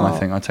 That's my Aw.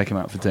 thing. I take them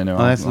out for dinner.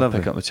 that's I'll lovely.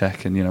 pick up the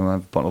check and, have a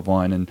bottle of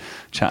wine and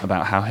chat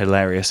about how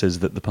hilarious it is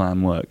that the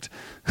plan worked.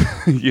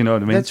 You know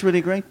what I mean? That's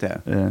really great,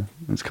 though. Yeah,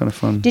 it's kind of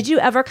fun. Did you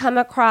ever come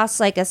across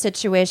like a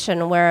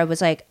situation where it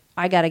was like,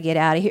 I gotta get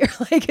out of here?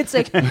 Like it's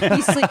like you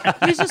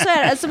just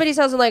said at somebody's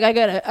house and like I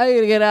gotta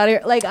get out of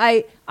here. Like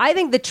I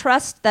think the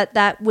trust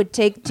that would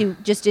take to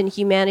just in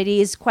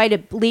humanity is quite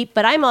a leap.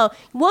 But I'm a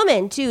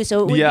woman too,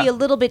 so it would Yeah. be a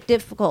little bit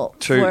difficult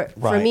True.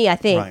 for me. I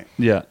think. Right.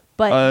 Yeah.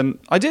 But-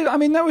 I did. I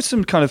mean, there was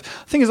some kind of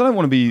thing is I don't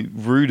want to be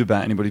rude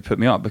about anybody put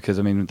me up because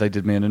I mean they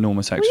did me an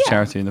enormous extra yeah,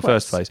 charity in the of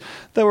course. first place.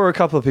 There were a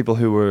couple of people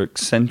who were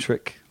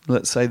eccentric.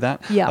 Let's say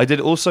that. Yeah. I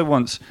did also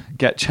once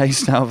get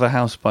chased out of a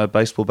house by a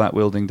baseball bat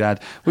wielding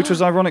dad, which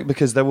was ironic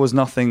because there was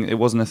nothing. It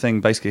wasn't a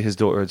thing. Basically, his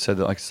daughter had said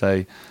that I could stay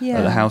at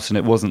Yeah. the house, and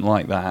it wasn't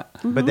like that.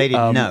 But they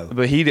didn't know.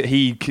 But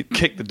he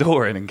kicked the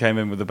door in and came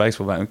in with the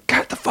baseball bat and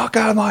get the fuck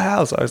out of my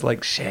house. I was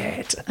like,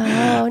 shit.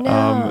 Oh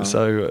no.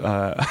 So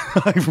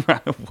I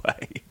ran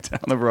away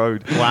down the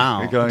road.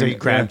 Wow. Going, So you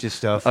grabbed your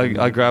stuff and-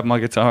 I grabbed my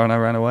guitar and I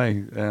ran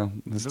away. Yeah,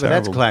 it's But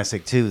that's terrible.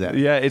 classic, too, though.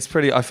 Yeah, it's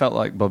pretty. I felt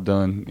like Bob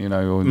Dylan,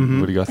 or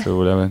Woody Guthrie or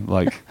whatever,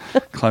 like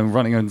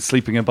running and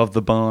sleeping above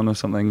the barn or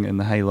something in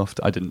the hayloft.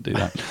 I didn't do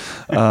that.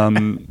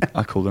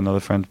 I called another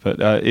friend, but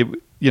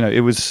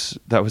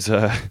that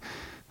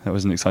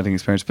was an exciting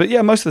experience. But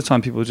yeah, most of the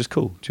time people are just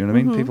cool. Do you know what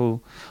I mean?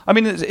 People. I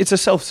mean, it's a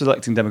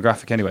self-selecting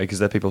demographic anyway because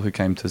they're people who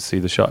came to see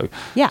the show.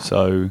 Yeah.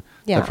 So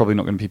Yeah. they're probably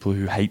not going to be people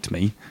who hate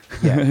me.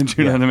 Yeah. Do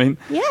you know what I mean?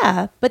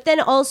 Yeah, but then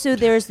also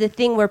there's the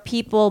thing where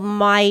people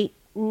might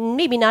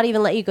maybe not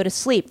even let you go to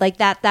sleep. Like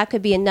that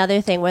could be another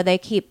thing where they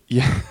keep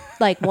Yeah.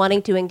 like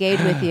wanting to engage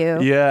with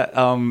you. Yeah.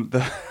 I'm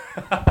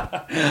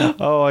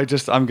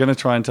going to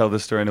try and tell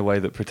this story in a way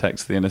that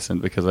protects the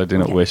innocent because I do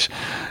not wish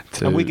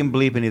to. And we can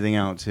bleep anything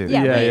out, too.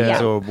 Yeah, Yeah,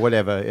 yeah. Or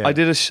whatever. Yeah. I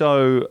did a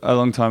show a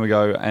long time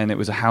ago, and it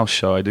was a house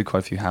show. I did quite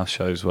a few house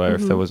shows where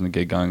if there wasn't a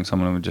gig going,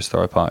 someone would just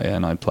throw a party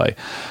and I'd play.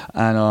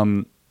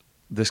 And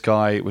this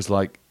guy was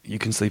like, "You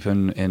can sleep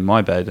in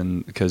my bed,"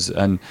 and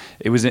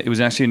it was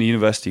actually in the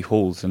university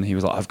halls, and he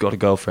was like, "I've got a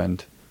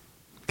girlfriend."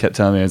 Kept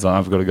telling me, "He's like,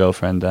 I've got a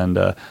girlfriend, and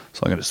so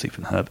I'm going to sleep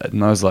in her bed."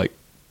 And I was like,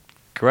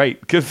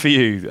 "Great, good for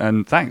you,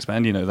 and thanks,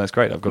 man. That's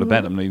great. I've got a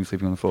bed. I'm not even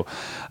sleeping on the floor."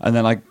 And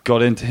then I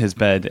got into his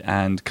bed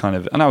and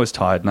I was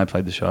tired, and I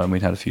played the show, and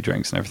we'd had a few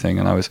drinks and everything,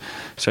 and I was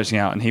stretching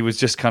out, and he was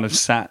just kind of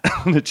sat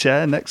on a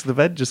chair next to the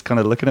bed, just kind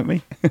of looking at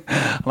me.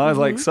 And I was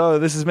like, "So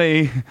this is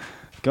me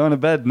going to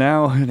bed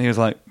now," and he was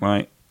like,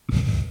 "Right."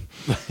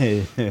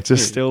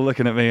 Just still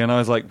looking at me, and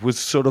I was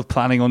sort of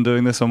planning on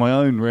doing this on my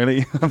own,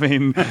 really. I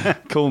mean,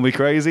 call me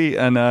crazy,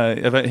 and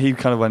he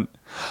kind of went,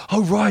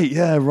 "Oh right,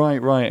 yeah,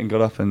 right," and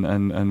got up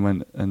and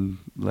went and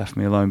left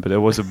me alone. But there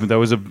was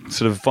a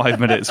sort of 5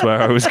 minutes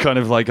where I was kind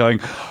of like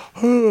going,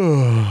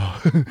 "Oh,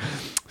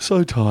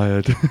 so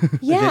tired."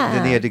 Yeah.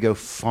 Then he had to go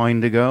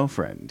find a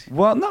girlfriend.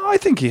 Well, no, I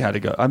think he had a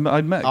go. I'd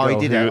met a Oh, he girl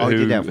did have- he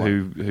did have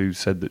one. who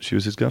said that she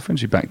was his girlfriend.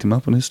 She backed him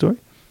up on his story.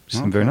 She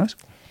seemed very Okay. nice.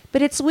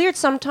 But it's weird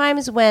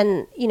sometimes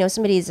when,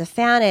 somebody is a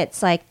fan,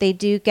 it's like they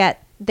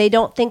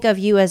don't think of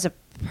you as a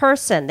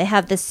person. They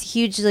have this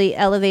hugely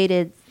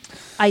elevated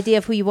idea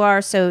of who you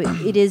are, so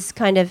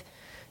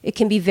it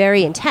can be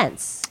very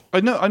intense.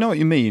 I know what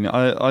you mean.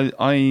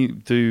 I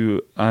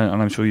do,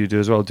 and I'm sure you do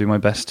as well. Do my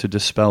best to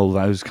dispel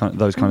those kind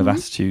of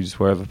attitudes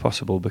wherever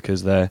possible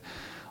because I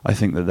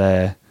think that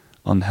they're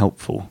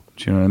unhelpful.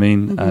 Do you know what I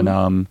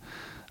mean?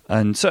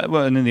 And so,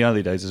 and in the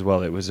early days as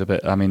well, it was a bit.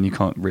 I mean, you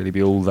can't really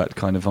be all that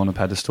kind of on a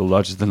pedestal,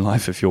 larger than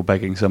life, if you're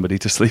begging somebody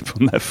to sleep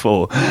on their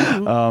floor.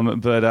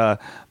 But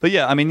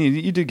yeah, I mean,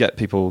 you do get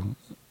people,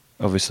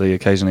 obviously,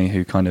 occasionally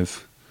who kind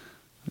of,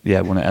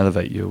 want to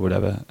elevate you or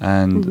whatever,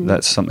 and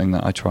that's something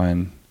that I try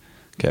and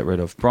get rid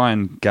of.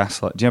 Brian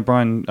Gaslight. Do you know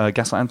Brian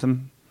Gaslight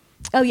Anthem?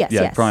 Oh yes,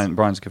 Yeah, yes.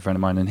 Brian's a good friend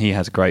of mine, and he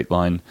has a great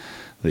line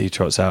that he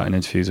trots out in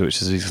interviews,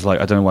 which is he's like,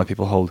 "I don't know why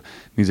people hold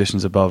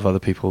musicians above other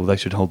people. They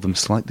should hold them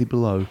slightly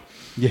below."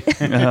 Yeah.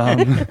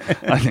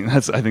 I think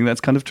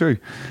that's kind of true.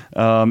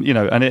 And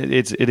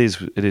it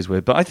is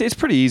weird, but it's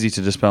pretty easy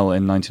to dispel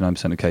in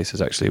 99% of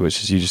cases actually,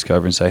 which is you just go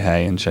over and say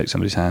hey and shake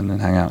somebody's hand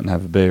and hang out and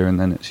have a beer, and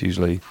then it's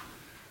usually,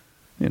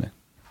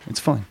 it's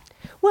fine.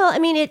 Well, I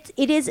mean, it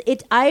is.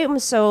 I am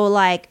so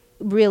like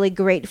really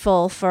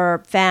grateful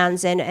for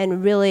fans,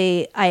 and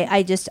really,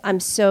 I'm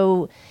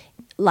so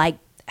like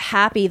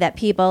happy that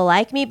people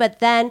like me. But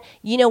then,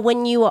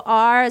 when you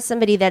are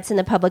somebody that's in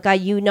the public eye,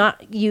 you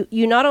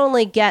not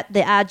only get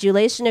the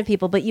adulation of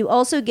people, but you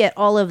also get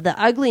all of the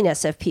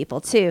ugliness of people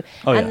too.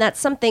 Oh, yeah. And that's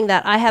something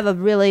that I have a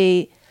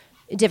really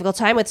difficult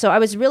time with. So I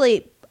was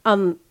really,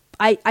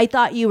 I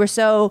thought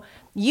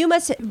you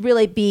must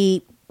really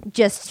be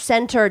just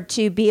centered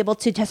to be able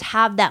to just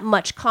have that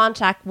much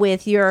contact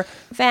with your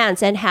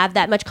fans and have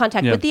that much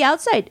contact Yeah. with the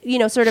outside,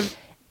 sort of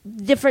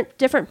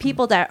different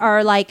people that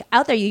are like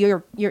out there.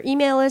 Your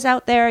email is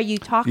out there. You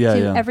talk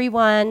to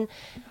everyone.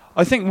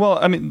 I think, well,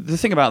 I mean, the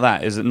thing about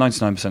that is that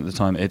 99% of the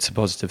time it's a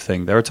positive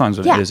thing. There are times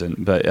when Yeah. it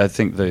isn't, but I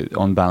think that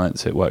on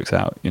balance it works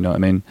out. You know what I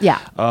mean? Yeah.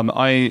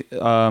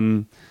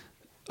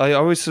 I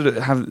always sort of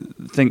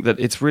think that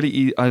it's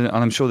really, and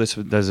I'm sure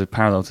there's a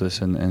parallel to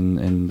this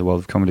in the world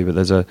of comedy, but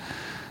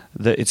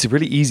that it's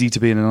really easy to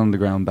be in an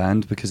underground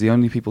band because the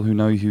only people who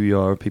know who you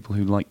are people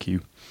who like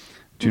you.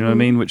 Do you know what I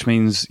mean? Which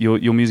means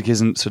your music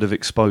isn't sort of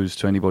exposed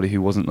to anybody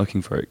who wasn't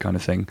looking for it, kind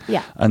of thing.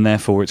 Yeah. And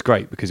therefore it's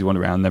great because you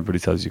wander around and everybody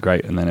tells you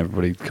great and then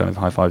everybody kind of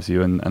high fives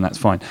you and that's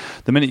fine.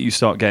 The minute you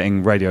start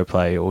getting radio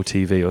play or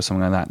TV or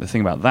something like that, the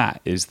thing about that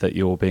is that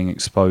you're being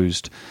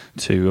exposed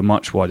to a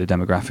much wider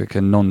demographic,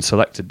 a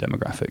non-selected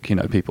demographic, you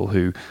know, people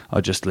who are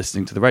just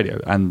listening to the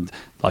radio and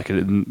like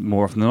it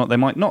more often than not, they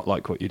might not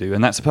like what you do.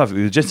 And that's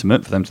perfectly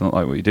legitimate for them to not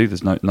like what you do.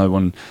 There's no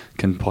one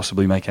can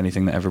possibly make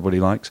anything that everybody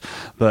likes.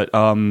 But,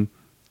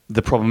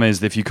 the problem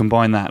is that if you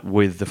combine that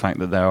with the fact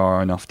that there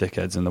are enough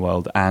dickheads in the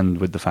world and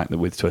with the fact that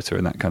with Twitter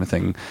and that kind of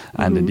thing,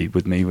 and indeed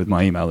with me, with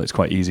my email, it's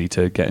quite easy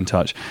to get in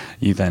touch,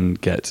 you then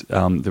get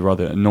the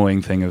rather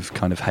annoying thing of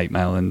kind of hate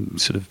mail and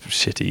sort of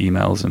shitty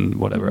emails and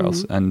whatever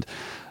else. And,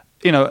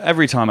 you know,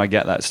 every time I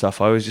get that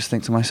stuff, I always just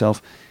think to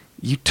myself,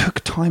 you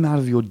took time out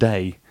of your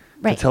day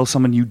to tell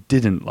someone you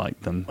didn't like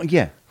them.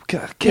 Yeah.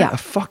 Get a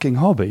fucking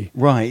hobby.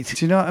 Right.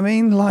 Do you know what I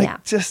mean?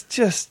 Like,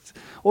 just...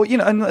 Or, you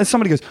know, and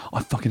somebody goes,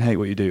 I fucking hate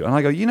what you do. And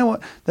I go, you know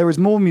what? There is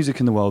more music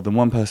in the world than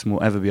one person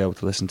will ever be able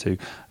to listen to.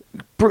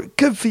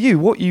 Good for you.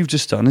 What you've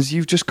just done is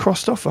you've just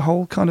crossed off a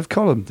whole kind of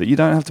column that you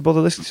don't have to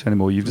bother listening to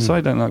anymore. You've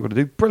decided you don't like what I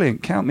do.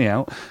 Brilliant. Count me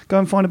out. Go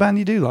and find a band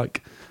you do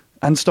like.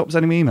 And stop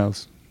sending me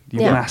emails. You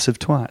massive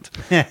twat.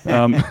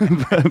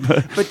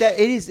 But that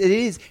it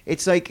is.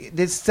 It's like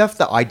there's stuff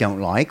that I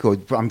don't like, or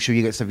I'm sure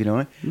you get stuff you don't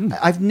like.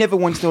 I've never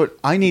once thought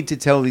I need to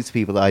tell these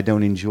people that I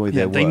don't enjoy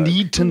their work. They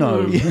need to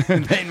know.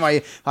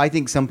 I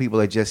think some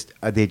people are just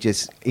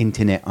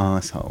internet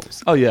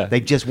assholes. Oh yeah,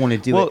 they just want to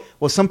do it.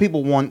 Well, some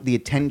people want the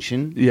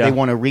attention. Yeah. They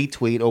want to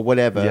retweet or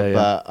whatever.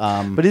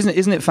 But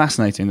isn't it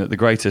fascinating that the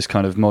greatest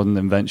kind of modern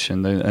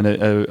invention and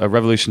a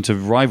revolution to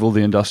rival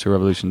the Industrial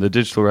Revolution, the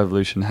digital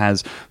revolution,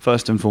 has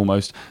first and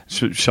foremost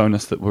shown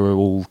us that we're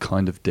all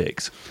kind of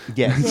dicks.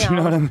 Yes. Do you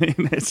know what I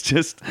mean? It's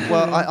just...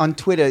 Well, on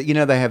Twitter, you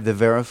know, they have the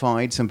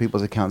verified. Some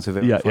people's accounts are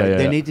verified.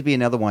 There need to be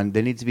another one.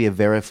 There needs to be a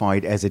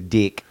verified as a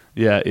dick.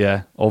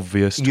 Yeah.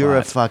 Obvious You're twat.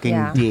 a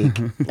fucking dick.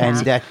 And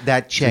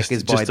that check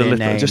is by their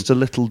name. Just a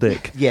little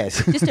dick.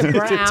 Yes. Just a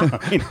brown.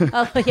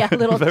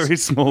 Little. Very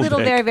small Little,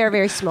 dick. very, very,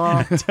 very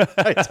small.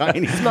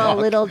 Tiny. Small,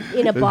 little,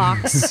 in a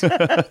box.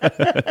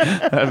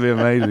 That'd be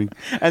amazing.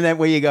 And then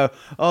where you go,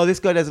 oh, this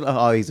guy doesn't...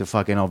 Oh, he's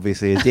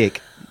obviously a dick.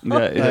 Yeah. All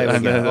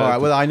right,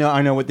 well, I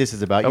know what this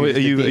is about. Are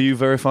you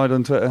verified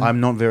on Twitter?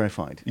 I'm not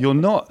verified. You're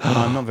not?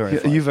 I'm not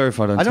verified. Are you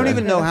verified on Twitter? I don't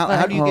even know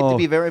how do you get to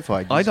be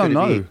verified? I don't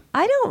know.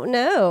 I don't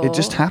know. It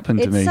just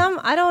happened to me.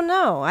 I don't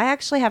know. I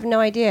actually have no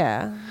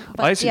idea.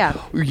 But,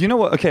 You know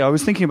what? Okay, I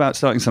was thinking about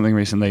starting something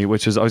recently,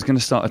 which is I was going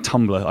to start a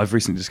Tumblr. I've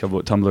recently discovered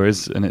what Tumblr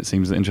is, and it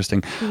seems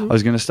interesting. I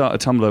was going to start a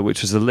Tumblr,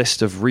 which is a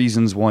list of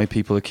reasons why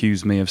people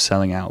accuse me of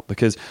selling out.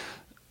 Because,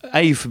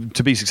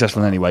 to be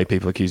successful in any way,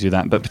 people accuse you of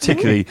that. But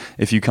particularly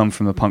if you come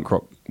from a punk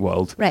rock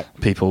world,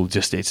 people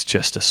it's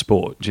just a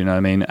sport. Do you know what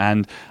I mean?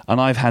 And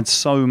I've had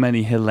so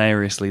many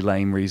hilariously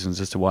lame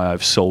reasons as to why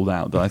I've sold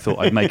out that I thought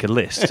I'd make a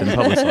list and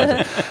publicise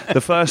it. The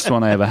first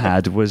one I ever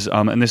had was,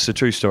 and this is a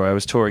true story, I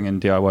was touring in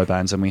DIY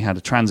bands and we had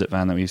a transit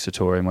van that we used to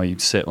tour in where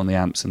you'd sit on the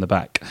amps in the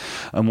back.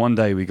 And one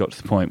day we got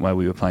to the point where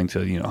we were playing to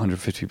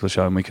 150 people a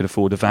show and we could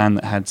afford a van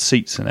that had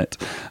seats in it.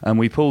 And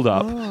we pulled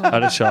up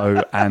at a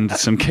show and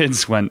some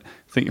kids went,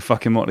 "Think you're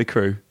fucking Motley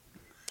Crue?"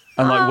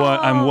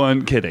 And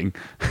weren't kidding.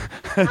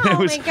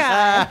 My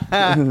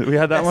God. We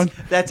had that one.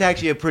 That's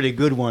actually a pretty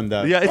good one,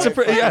 though. Yeah, it's a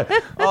pretty. Yeah.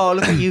 Oh,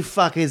 look at you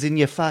fuckers in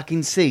your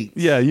fucking seats.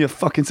 Yeah, you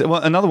fucking.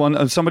 Well, another one.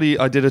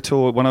 I did a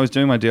tour when I was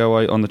doing my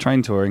DIY on the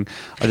train touring.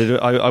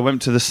 I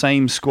went to the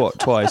same squat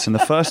twice, and the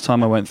first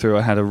time I went through,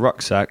 I had a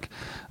rucksack,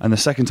 and the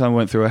second time I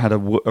went through, I had a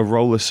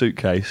roller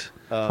suitcase.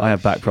 I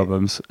had back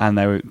problems, and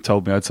they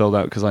told me I'd sold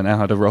out because I now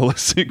had a roller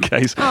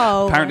suitcase.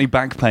 Oh. Apparently,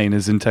 back pain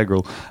is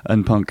integral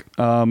and punk.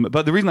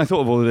 But the reason I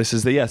thought of all of this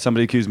is that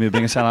somebody accused me of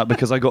being a sellout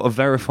because I got a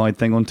verified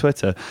thing on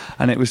Twitter,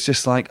 and it was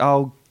just like,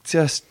 oh,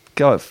 just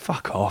go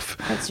fuck off.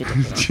 That's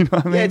ridiculous. Do you know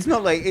what I mean?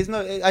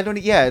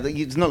 Yeah,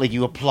 it's not like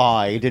you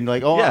applied and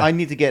like, I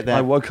need to get that.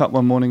 I woke up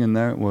one morning and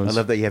there it was. I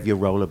love that you have your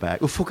roller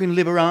back. Oh, fucking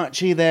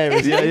Liberace there.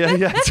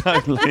 Yeah,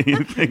 totally.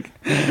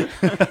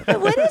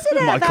 What is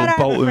it Michael about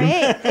Bolton. our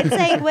brain? It's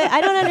like, I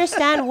don't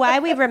understand why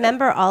we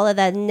remember all of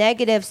the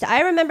negative stuff.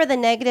 I remember the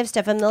negative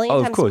stuff a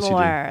million times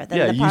more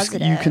than the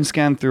positive. You can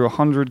scan through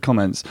 100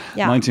 comments,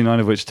 99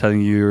 of which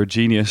telling you you're a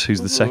genius who's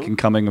the second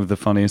coming of the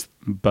funniest,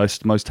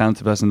 most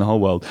talented person in the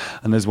whole world.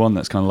 And there's one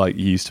that's kind of like,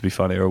 you used to be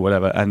funny or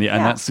whatever. And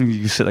that's,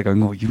 you sit there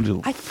going, oh, you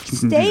little... It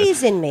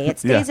stays in me. It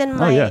stays in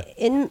my...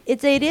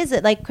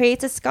 It like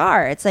creates a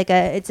scar. It's like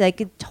a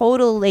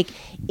total like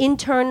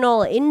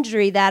internal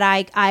injury that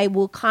I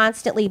will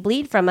constantly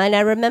bleed from. And and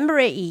I remember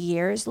it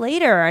years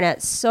later, and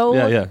it's so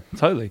Yeah,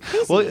 totally.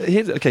 crazy. Well,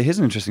 here's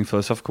an interesting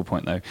philosophical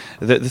point, though.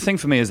 The thing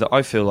for me is that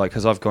I feel like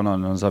as I've gone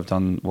on and as I've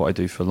done what I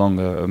do for a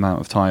longer amount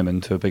of time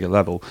and to a bigger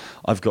level,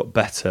 I've got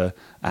better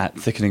at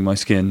thickening my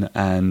skin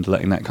and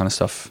letting that kind of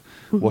stuff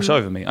wash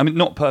over me. I mean,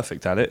 not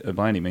perfect at it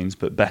by any means,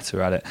 but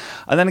better at it.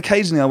 And then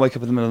occasionally I wake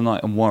up in the middle of the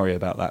night and worry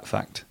about that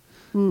fact.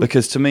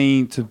 Because to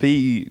me,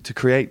 to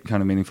create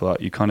kind of meaningful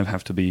art, you kind of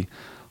have to be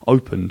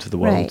open to the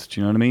world. Right. Do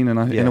you know what I mean?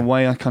 And in a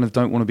way, I kind of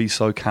don't want to be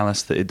so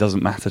callous that it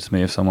doesn't matter to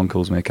me if someone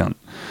calls me a cunt.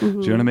 Do you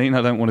know what I mean?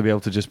 I don't want to be able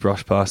to just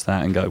brush past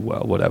that and go,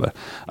 well, whatever.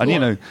 And you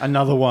know,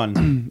 another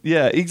one.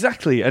 yeah,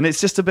 exactly. And it's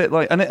just a bit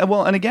like, and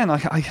again,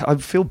 I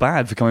feel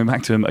bad for coming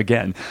back to him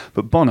again.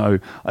 But Bono,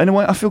 in a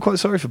way, I feel quite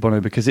sorry for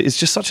Bono because it's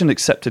just such an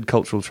accepted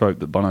cultural trope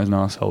that Bono's an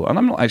asshole, and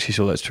I'm not actually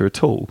sure that's true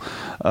at all.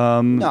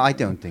 No, I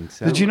don't think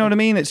so. Do you know what I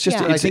mean? It's just,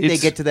 Yeah. I think they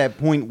get to that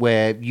point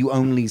where you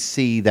only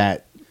see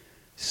that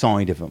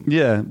side of them.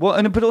 Yeah,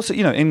 well, but also,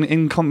 you know,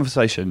 in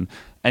conversation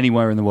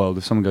anywhere in the world,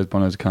 if someone goes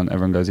Bono's a cunt,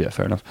 everyone goes, yeah,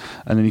 fair enough,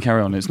 and then you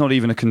carry on. It's not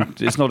even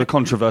it's not a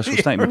controversial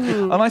statement,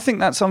 and I think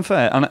that's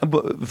unfair. And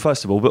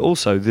first of all, but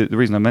also the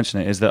reason I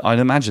mention it is that I'd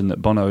imagine that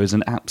Bono is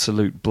an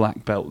absolute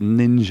black belt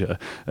ninja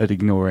at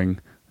ignoring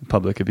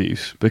public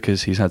abuse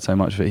because he's had so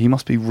much of it. He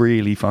must be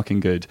really fucking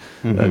good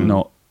at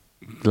not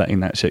letting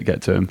that shit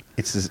get to him.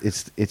 It's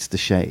the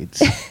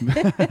shades.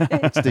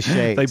 It's the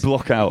shades. They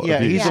block out. Yeah,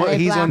 abuse. they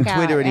he's on block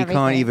Twitter out and he can't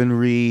everything. even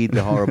read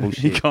the horrible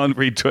He shit. can't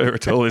read Twitter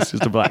at all. It's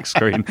just a black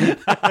screen.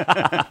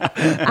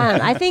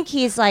 I think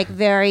he's like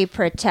very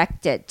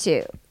protected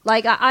too.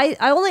 Like I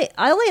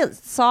only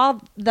saw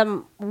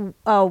them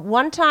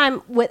one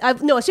time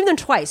I've seen them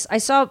twice. I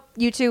saw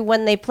U2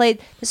 when they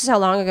played. This is how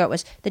long ago it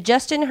was. The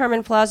Justin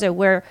Herman Plaza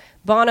where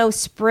Bono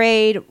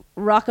sprayed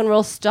 "Rock and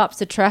Roll Stops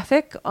the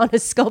Traffic" on a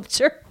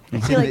sculpture.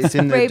 It's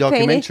in the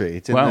documentary.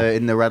 It's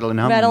in the Rattle and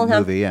Hum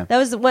movie. Yeah, that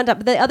was the one time.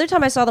 But the other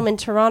time I saw them in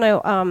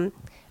Toronto,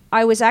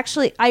 I was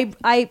actually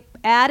I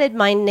added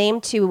my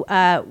name to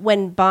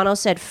when Bono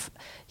said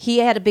he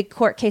had a big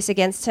court case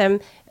against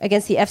him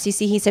against the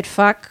FCC. He said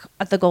 "fuck"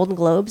 at the Golden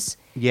Globes.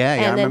 Yeah, I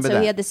and then remember so that.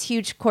 he had this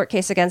huge court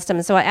case against him,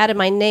 and so I added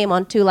my name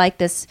onto like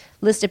this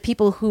list of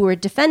people who were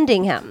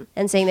defending him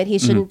and saying that he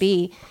shouldn't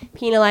be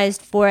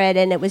penalized for it,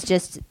 and it was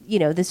just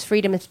this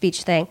freedom of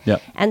speech thing. Yeah.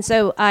 And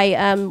so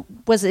I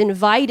was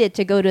invited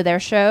to go to their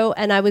show,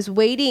 and I was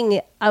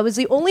waiting. I was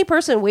the only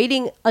person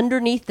waiting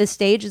underneath the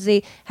stage as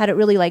they had it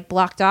really like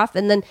blocked off,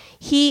 and then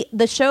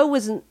the show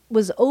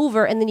was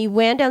over, and then he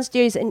ran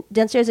downstairs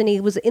and he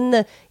was in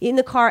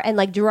the car and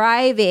like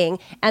driving,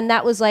 and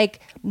that was like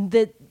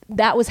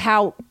that was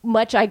how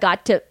much I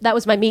got to. That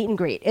was my meet and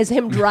greet, is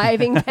him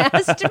driving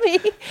past me,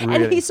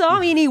 and he saw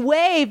me and he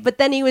waved, but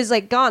then he was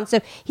like gone. So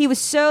he was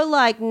so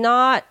like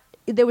not.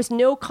 There was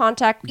no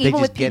contact They even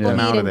just with get people them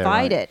out he'd of there,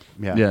 right? invited.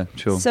 Yeah,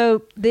 sure.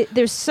 So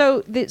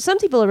some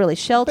people are really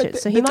sheltered.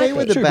 So he but might they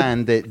were be. the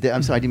band that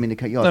I'm sorry, I didn't mean to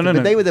cut you off. No.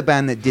 But they were the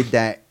band that did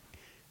that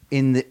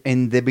in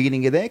the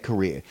beginning of their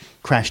career,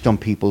 crashed on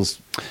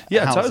people's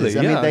houses. Totally.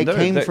 I mean, yeah. they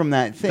came from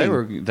that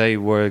thing. They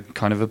were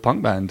kind of a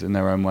punk band in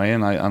their own way,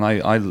 and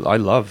I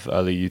love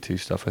early U2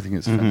 stuff. I think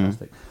it's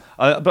fantastic.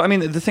 But I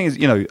mean, the thing is,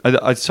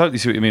 I totally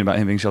see what you mean about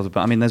him being sheltered.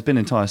 But I mean, there's been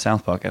entire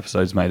South Park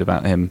episodes made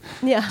about him.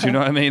 Yeah. Do you know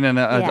what I mean? And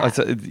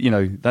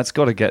that's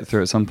got to get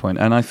through at some point.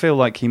 And I feel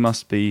like he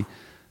must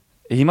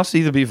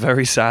either be a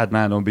very sad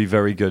man or be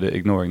very good at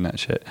ignoring that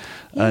shit.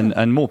 Yeah.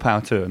 And more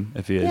power to him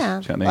if he is. Yeah.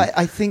 Do you know what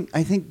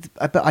I mean?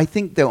 I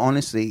think though,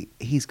 honestly,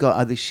 he's got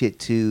other shit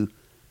to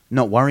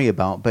not worry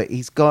about. But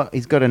he's got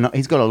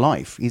a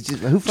life. He's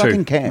just who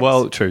fucking cares?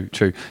 Well, true.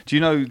 Do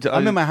you know?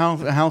 I'm in my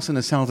house in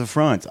the south of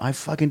France. I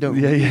fucking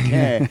don't really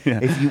care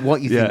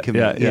what you think of me.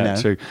 Yeah,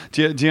 true.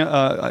 Do you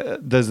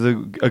there's a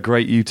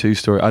great U2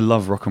 story. I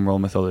love rock and roll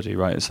mythology,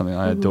 right? It's something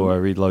I adore. I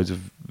read loads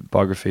of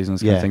biographies and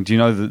this kind of thing. Do you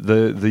know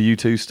the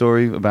U2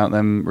 story about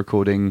them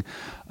recording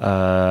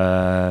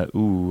I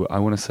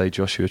want to say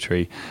Joshua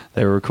Tree.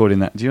 They were recording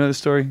that. Do you know the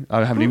story?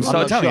 I haven't even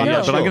started telling you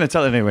yet, but I'm going to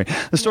tell it anyway.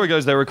 The story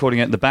goes, they're recording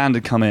it, the band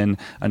had come in,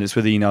 and it's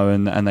with Eno,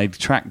 and they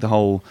tracked the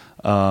whole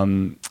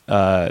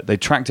they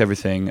tracked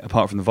everything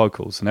apart from the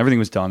vocals, and everything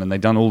was done, and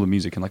they'd done all the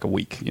music in like a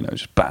week,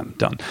 just bam,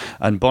 done.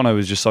 And Bono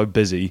was just so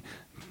busy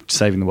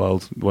saving the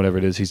world, whatever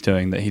it is he's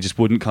doing, that he just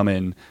wouldn't come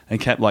in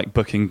and kept like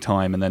booking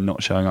time and then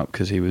not showing up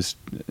because he was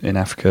in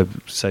Africa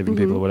saving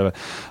people or whatever.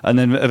 And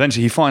then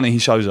eventually he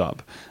shows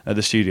up at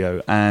the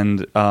studio,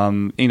 and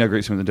Eno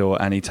greets him at the door,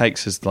 and he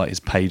takes his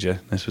pager,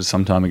 this was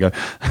some time ago,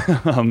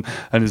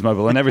 and his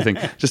mobile and everything,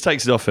 just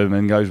takes it off him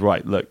and goes,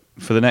 right, look,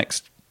 for the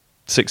next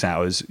 6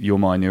 hours you're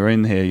mine, you're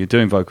in here, you're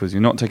doing vocals,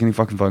 you're not taking any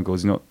fucking phone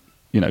calls, you're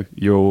not,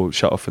 you're all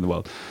shut off from the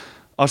world.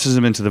 Ushers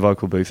him into the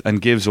vocal booth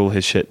and gives all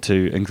his shit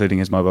to, including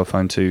his mobile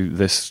phone, to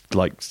this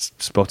like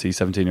spotty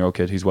 17-year-old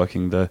kid who's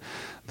working the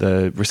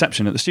the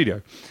reception at the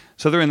studio.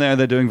 So they're in there,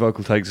 they're doing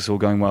vocal takes, it's all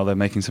going well, they're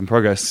making some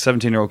progress.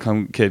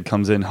 17-year-old kid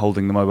comes in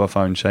holding the mobile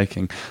phone,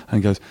 shaking,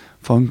 and goes,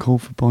 phone call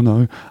for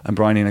Bono. And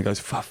Brian Eno goes,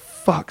 for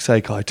fuck's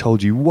sake, I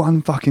told you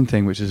one fucking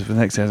thing, which is for the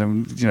next day,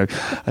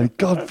 and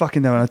God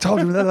fucking know, and I told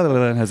him,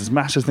 and has this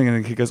massive thing,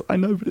 and the kid goes, I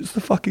know, but it's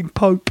the fucking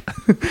Pope.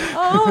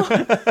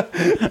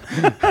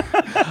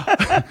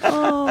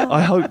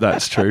 I hope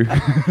that's true.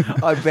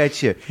 I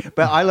bet you.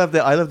 But I love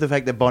the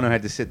fact that Bono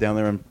had to sit down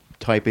there and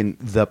type in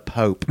the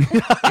Pope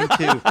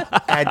into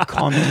add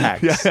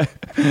contacts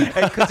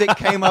because it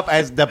came up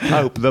as the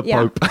Pope. The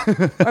Pope.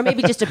 Or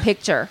maybe just a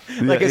picture.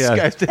 Like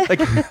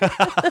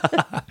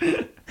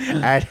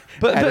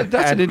But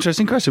that's an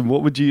interesting question.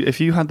 What would you, if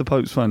you had the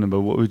Pope's phone number,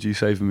 what would you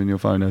save him in your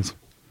phone as?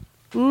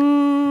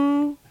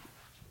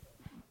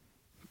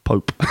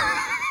 Pope.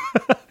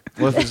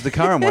 Well, if it's the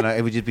current one,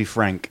 it would just be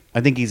Frank.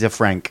 I think he's a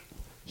Frank.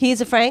 He's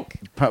a Frank?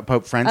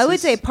 Pope Francis? I would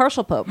say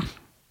partial Pope.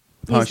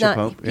 Partial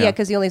Pope, yeah. Yeah,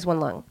 because he only has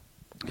one lung.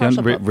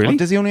 Partial Pope. Really? Oh,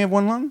 does he only have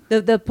one lung?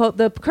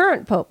 The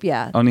current Pope,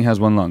 yeah. Only has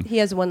one lung. He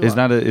has one Is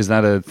lung.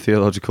 that a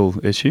theological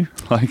issue?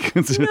 Like,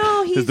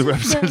 No, he's is the just,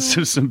 representative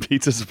of St.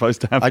 Peter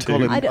supposed to have I'd two?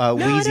 call him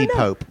Wheezy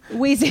Pope.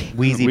 Wheezy.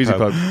 Wheezy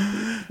Pope.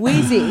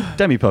 Wheezy.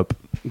 Demi-Pope.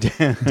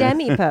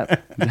 Demi-Pope.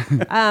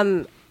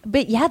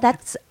 But yeah,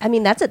 that's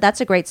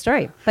a great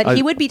story. But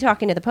he would be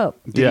talking to the Pope.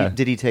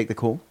 Did he take the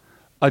call?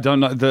 I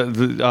don't know.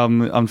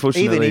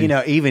 Unfortunately,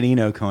 Even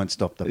Eno can't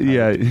stop the Pope.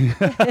 Yeah,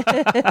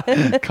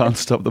 can't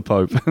stop the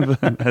Pope.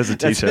 There's a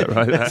T-shirt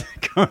right there.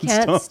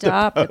 Can't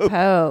stop the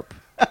Pope.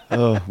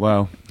 Oh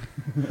wow,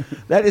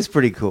 that is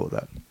pretty cool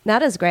though.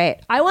 That is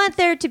great. I want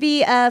there to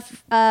be a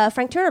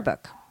Frank Turner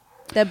book,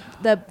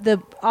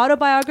 the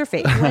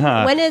autobiography.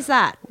 When is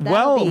that?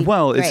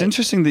 Well, it's great.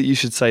 interesting that you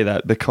should say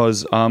that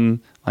because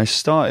I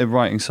started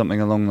writing something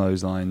along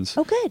those lines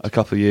good. a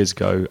couple of years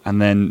ago and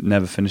then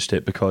never finished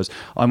it because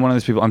I'm one of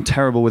those people, I'm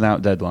terrible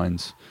without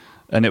deadlines.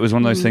 And it was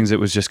one of those things, it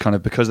was just kind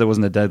of, because there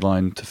wasn't a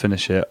deadline to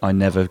finish it, I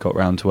never got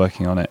round to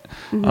working on it.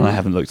 And I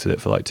haven't looked at it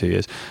for like 2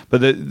 years.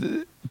 But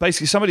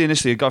basically, somebody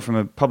initially, a guy from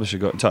a publisher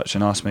got in touch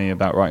and asked me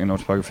about writing an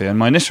autobiography. And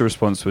my initial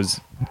response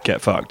was,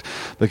 get fucked.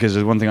 Because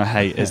there's one thing I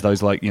hate is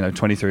those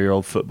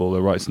 23-year-old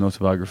footballer writes an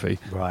autobiography.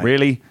 Right.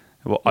 Really?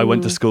 Well, I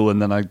went to school and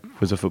then I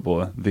was a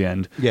footballer. The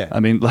end. Yeah. I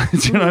mean, do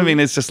you know what I mean?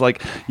 It's just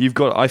like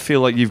I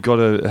feel like you've got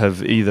to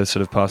have either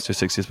sort of passed your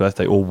 60th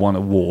birthday or won a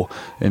war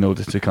in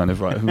order to kind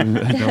of write an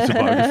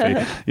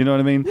autobiography. You know what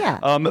I mean? Yeah.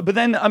 But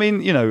then, I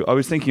mean, I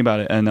was thinking about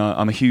it, and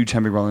I'm a huge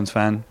Henry Rollins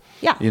fan.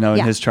 Yeah.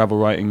 And his travel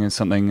writing is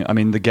something. I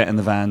mean, the Get in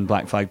the Van,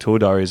 Black Flag Tour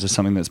Diaries is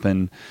something that's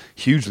been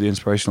hugely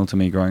inspirational to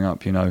me growing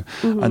up.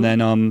 And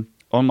then on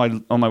my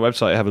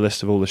website, I have a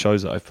list of all the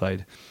shows that I've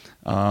played.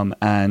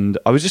 And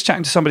I was just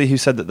chatting to somebody who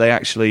said that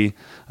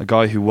a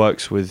guy who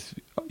works with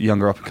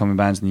younger up-and-coming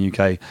bands in the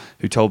UK,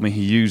 who told me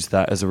he used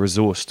that as a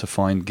resource to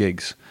find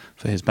gigs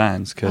for his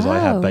bands, because I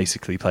have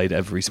basically played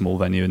every small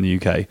venue in the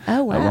UK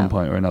at one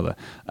point or another.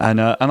 And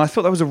I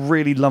thought that was a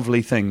really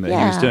lovely thing that he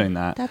was doing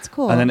that. That's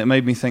cool. And then it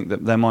made me think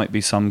that there might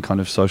be some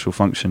kind of social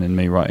function in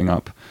me writing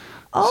up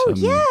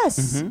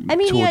yes. I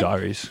mean, tour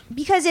diaries.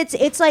 Because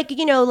it's like a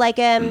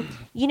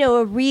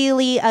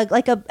really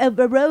like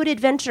a road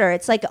adventure.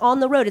 It's like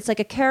on the road. It's like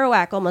a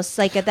Kerouac, almost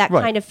like that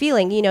kind of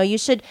feeling. You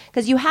should,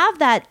 because you have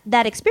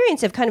that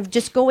experience of kind of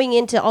just going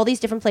into all these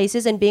different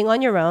places and being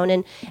on your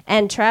own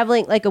and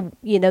traveling like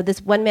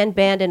this one man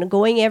band and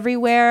going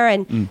everywhere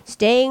and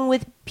staying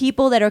with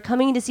people that are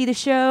coming to see the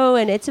show,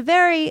 and it's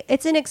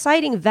an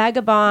exciting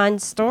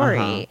vagabond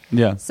story.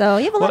 Yeah. So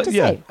you have a lot to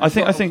say. I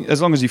think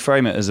as long as you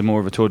frame it as a more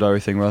of a tour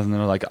diary thing rather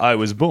than like I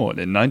was born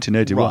in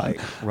 1981.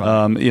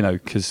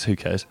 Right. Because who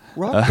cares?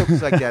 Rock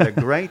books like that are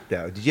great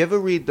though. Did you ever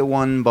read the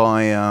one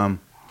by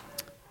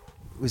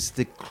was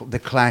the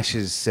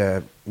Clash's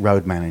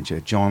road manager,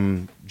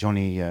 Johnny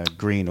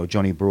Green or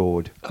Johnny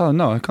Broad? Oh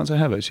no, I can't say I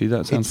have actually.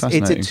 That sounds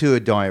fascinating. It's a tour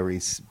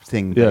diaries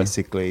thing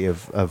basically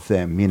of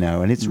them,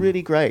 and it's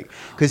really great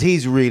because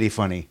he's really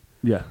funny.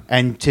 Yeah.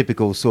 And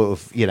typical sort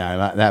of,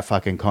 like that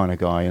fucking kind of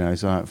guy,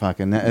 so like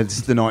fucking, it's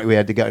the night we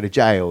had to go to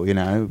jail,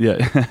 Yeah.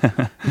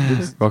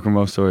 Rock and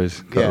roll stories.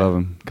 God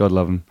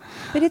love them.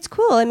 But it's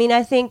cool. I mean,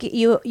 I think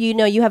you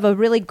have a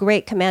really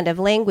great command of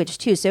language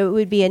too. So it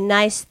would be a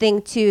nice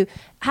thing to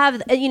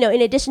have, in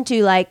addition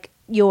to like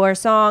your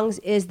songs,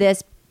 is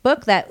this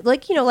book that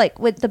like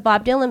with the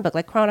Bob Dylan book,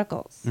 like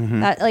Chronicles,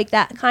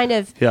 that kind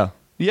of.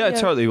 Yeah,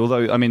 totally.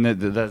 Although, I mean,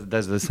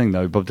 there's this thing,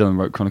 though. Bob Dylan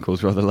wrote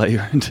Chronicles rather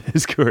later into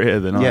his career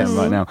than I am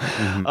right now.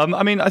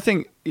 I mean, I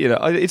think,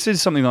 it's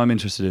something that I'm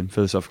interested in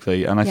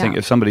philosophically. And I think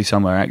if somebody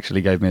somewhere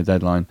actually gave me a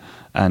deadline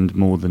and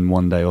more than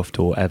one day off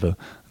tour ever,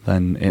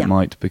 then it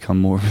might become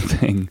more of a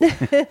thing.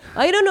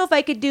 I don't know if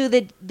I could do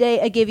the day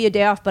I give you a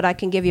day off, but I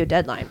can give you a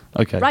deadline.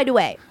 Okay. Right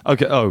away.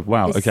 Okay. Oh,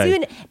 wow.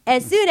 Okay.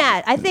 As soon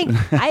as I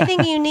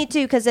think you need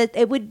to, because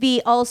it would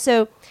be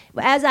also,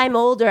 as I'm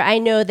older, I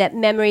know that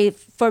memory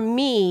for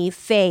me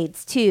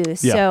fades too.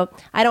 So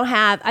I don't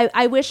have.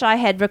 I wish I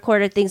had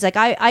recorded things like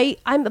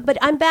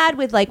I'm bad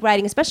with like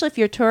writing, especially if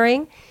you're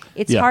touring.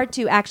 it's hard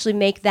to actually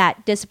make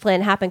that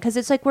discipline happen because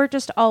it's like we're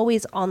just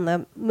always on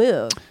the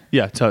move.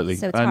 Yeah, totally.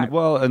 So it's and hard.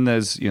 well, and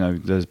there's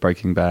there's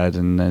Breaking Bad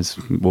and there's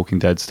Walking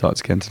Dead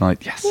starts again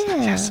tonight. Yes,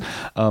 yes.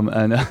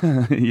 And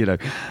no,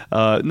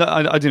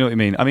 I do know what you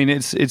mean. I mean,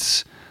 it's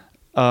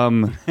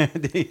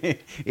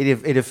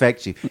it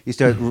affects you. You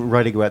start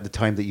writing about the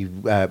time that you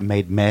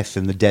made meth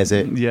in the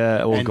desert.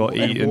 Yeah, or got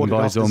eaten warded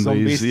by off the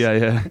zombies.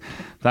 Yeah.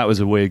 That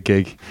was a weird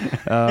gig.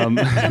 And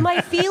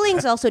my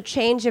feelings also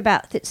change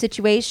about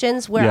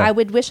situations where Yeah. I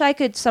would wish I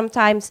could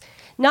sometimes,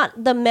 not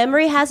the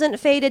memory hasn't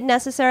faded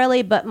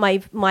necessarily, but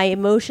my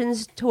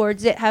emotions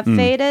towards it have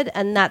faded,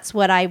 and that's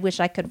what I wish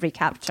I could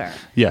recapture.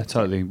 Yeah,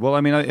 totally. Well, I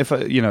mean, if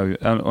I,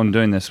 on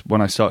doing this,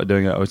 when I started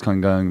doing it, I was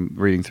kind of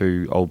reading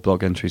through old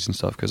blog entries and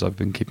stuff because I've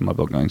been keeping my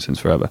blog going since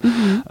forever,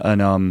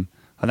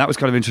 and that was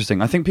kind of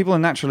interesting. I think people are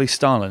naturally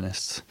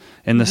Stalinists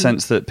in the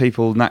sense that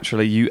people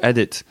naturally you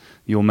edit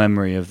your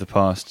memory of the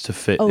past to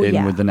fit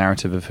in with the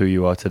narrative of who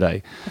you are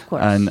today. Of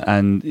course.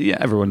 And yeah,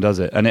 everyone does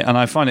it, and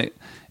I find it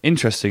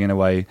interesting in a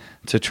way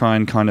to try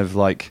and kind of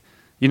like.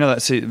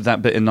 That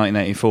bit in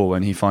 1984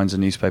 when he finds a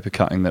newspaper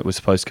cutting that was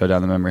supposed to go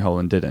down the memory hole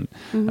and didn't,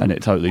 and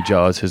it totally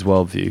jars his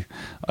worldview.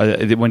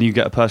 When you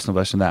get a personal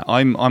version of that,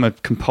 I'm a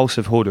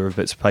compulsive hoarder of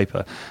bits of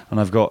paper, and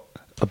I've got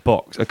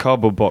a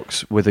cardboard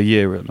box with a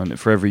year on it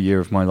for every year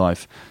of my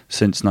life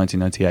since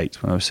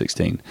 1998 when I was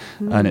 16,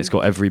 and it's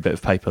got every bit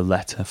of paper,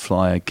 letter,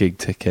 flyer, gig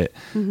ticket,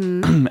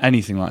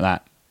 anything like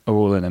that. Are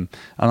all in them,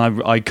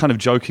 and I kind of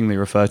jokingly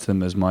refer to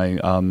them as my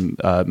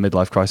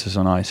midlife crisis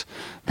on ice,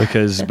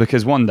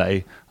 because one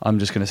day I'm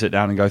just going to sit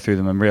down and go through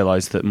them and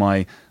realise that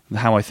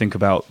how I think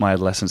about my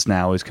adolescence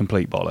now is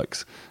complete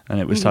bollocks,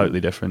 and it was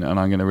totally different, and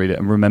I'm going to read it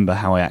and remember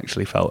how I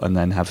actually felt, and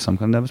then have some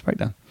kind of nervous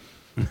breakdown.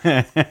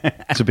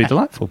 To be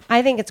delightful.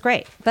 I think it's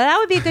great, but that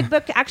would be a good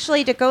book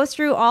actually to go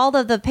through all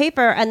of the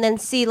paper and then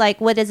see like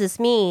what does this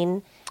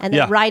mean. And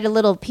then write a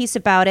little piece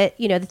about it,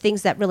 the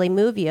things that really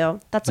move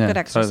you. That's a good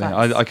exercise.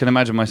 Totally. I can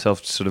imagine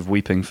myself sort of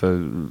weeping for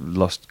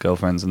lost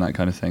girlfriends and that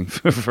kind of thing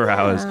for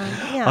hours.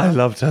 Yeah. I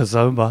loved her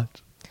so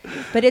much.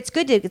 But it's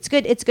good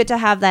to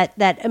have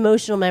that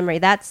emotional memory.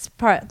 That's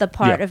the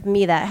part of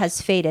me that has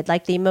faded.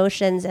 Like the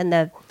emotions and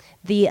the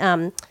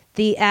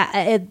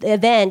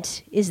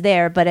event is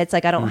there, but it's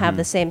like I don't have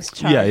the same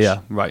charge. Yeah,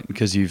 right.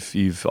 Because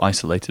you've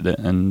isolated it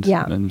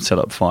and set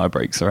up fire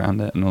breaks around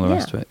it and all the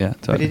rest of it. Yeah,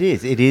 totally. But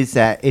it is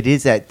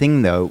that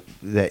thing though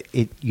that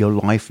your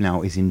life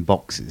now is in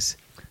boxes.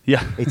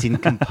 Yeah, it's in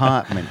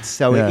compartments.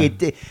 So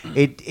it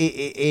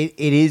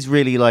is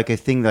really like a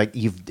thing like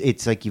you've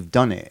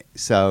done it.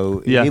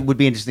 So it would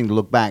be interesting to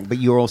look back, but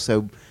you're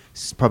also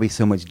probably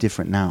so much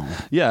different now.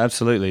 Yeah,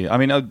 absolutely. I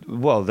mean,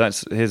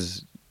 that's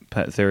his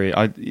pet theory.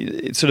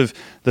 It's sort of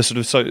the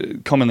so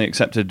commonly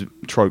accepted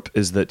trope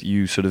is that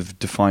you sort of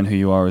define who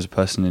you are as a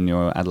person in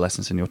your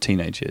adolescence and your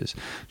teenage years,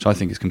 which I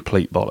think is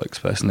complete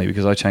bollocks personally,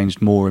 because I changed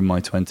more in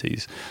my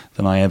 20s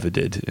than I ever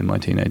did in my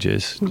teenage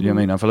years. Do you know what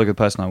I mean? If I look at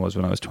the person I was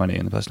when I was 20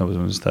 and the person I was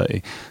when I was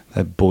 30,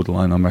 they're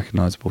borderline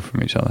unrecognisable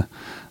from each other.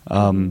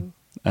 And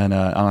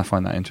I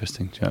find that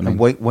interesting. Do you know what I mean?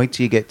 And wait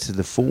till you get to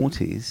the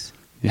 40s.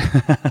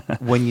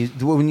 when you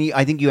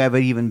I think you have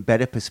an even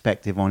better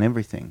perspective on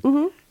everything.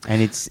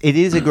 And it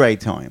is a great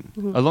time.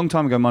 A long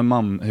time ago, my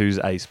mum, who's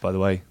ace, by the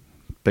way,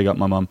 big up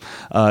my mum,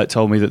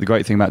 told me that the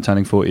great thing about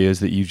turning 40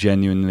 is that you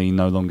genuinely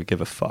no longer give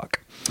a fuck.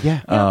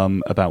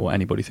 About what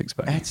anybody thinks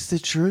about you. That's the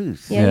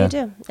truth. Yeah, you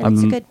do.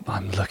 And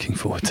I'm looking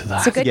forward to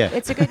that.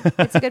 It's a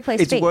good place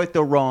to be. It's worth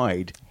the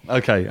ride.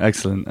 Okay,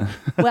 excellent.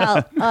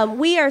 Well,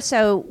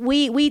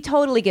 we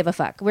totally give a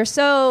fuck. We're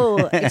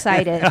so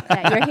excited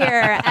that you're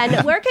here.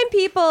 And where can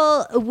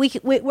people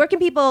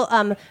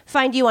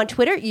find you on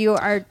Twitter? You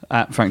are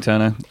at Frank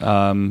Turner.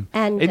 And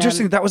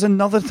interesting. That was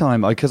another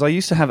time because I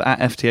used to have at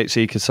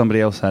FTHC because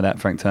somebody else had at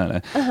Frank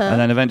Turner, and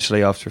then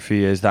eventually after a few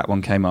years that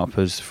one came up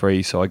as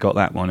free, so I got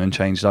that one and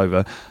changed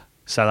over.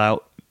 Sell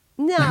out.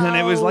 No. And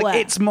it was like,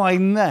 it's my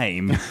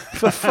name,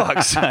 for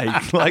fuck's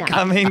sake. Like,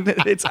 I mean,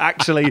 it's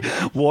actually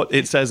what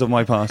it says on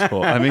my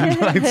passport. I mean,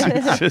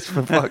 it's just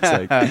for fuck's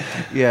sake.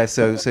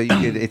 So you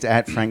could, it's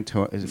at Frank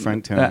Turner.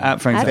 At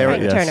Frank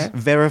Turner, yes.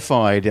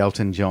 Verified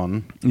Elton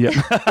John. Yeah.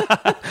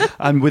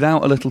 And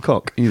without a little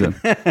cock, either.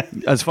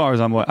 As far as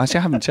I'm aware. Actually,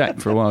 I haven't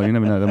checked for a while. You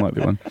never know, there might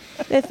be one.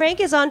 Frank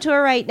is on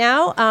tour right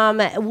now.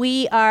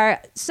 We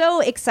are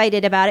so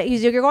excited about it.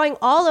 You're going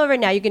all over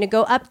now. You're going to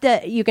go up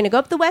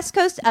the West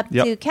Coast, up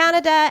to Canada,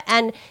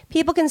 and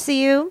people can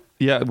see you.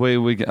 Yeah,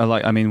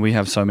 we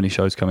have so many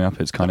shows coming up.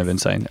 It's kind of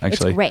insane,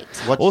 actually. It's great.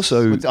 What's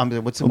the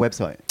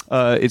website?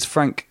 It's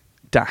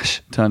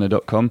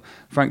frank-turner.com.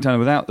 Frank Turner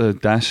without the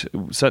dash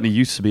certainly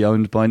used to be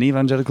owned by an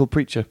evangelical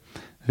preacher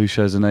who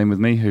shares a name with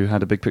me, who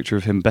had a big picture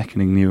of him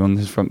beckoning you on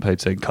his front page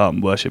saying,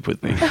 "Come, worship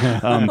with me,"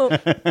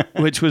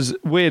 which was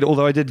weird,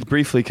 although I did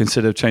briefly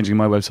consider changing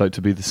my website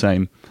to be the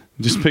same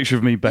Just a picture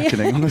of me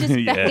beckoning.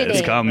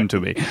 Yes, come to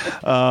me.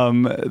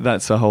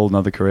 That's a whole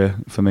nother career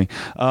for me.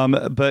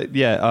 But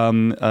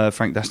yeah,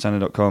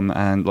 frank-tanner.com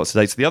and lots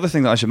of dates. The other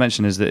thing that I should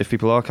mention is that if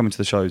people are coming to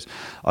the shows,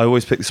 I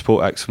always pick the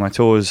support acts for my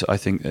tours. I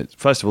think that,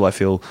 first of all, I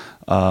feel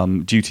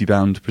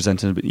duty-bound to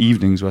present an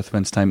evening's worth of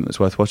entertainment that's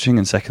worth watching.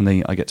 And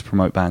secondly, I get to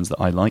promote bands that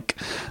I like.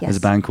 Yes. There's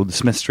a band called the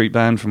Smith Street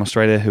Band from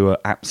Australia who are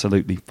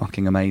absolutely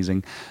fucking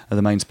amazing at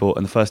the main sport.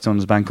 And the first one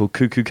is a band called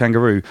Cuckoo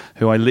Kangaroo,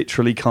 who I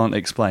literally can't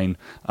explain,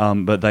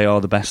 but they are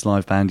the best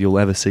live band you'll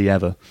ever see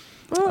ever.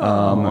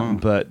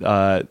 But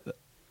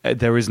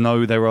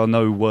there are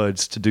no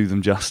words to do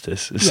them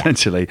justice,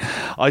 essentially.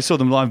 Yeah. I saw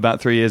them live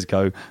about 3 years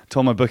ago,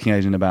 told my booking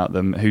agent about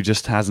them, who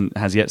just has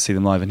yet to see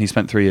them live, and he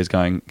spent 3 years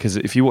going, because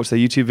if you watch their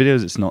YouTube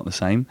videos, it's not the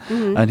same.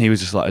 Mm-hmm. And he was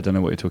just like, I don't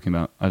know what you're talking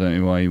about. I don't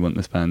know why you want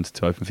this band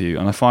to open for you.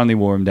 And I finally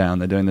wore him down.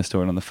 They're doing this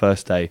tour, and on the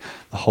first day,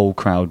 the whole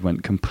crowd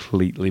went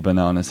completely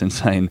bananas,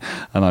 insane.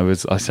 And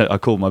I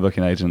called my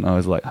booking agent, and I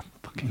was like, I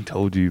fucking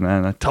told you,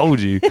 man. I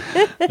told you.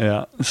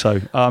 Yeah. So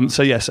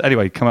yes,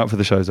 anyway, come out for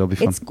the shows. It'll be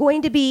fun. It's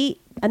going to be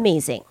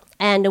amazing.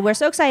 And we're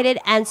so excited.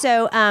 And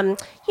so,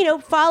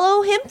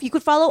 follow him. You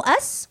could follow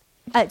us.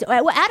 At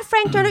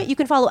Frank Turner, you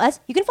can follow us.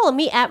 You can follow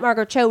me at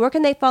Margaret Cho. Where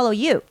can they follow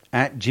you?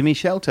 At Jimmy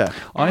Shelter.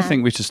 I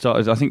think we should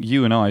start. I think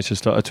you and I should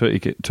start a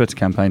Twitter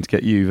campaign to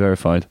get you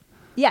verified.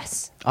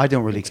 Yes. I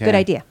don't really care. Good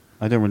idea.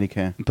 I don't really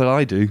care. But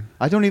I do.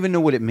 I don't even know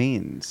what it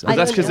means. But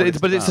that's because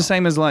it's the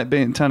same as like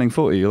turning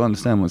 40. You'll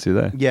understand once you're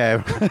there.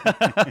 Yeah.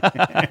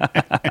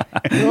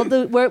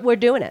 We're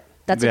doing it.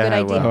 That's a good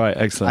idea. Well, all right,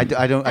 excellent.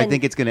 I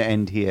think it's going to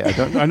end here. I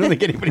don't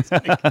think anybody's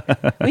going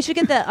to. We should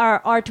get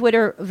our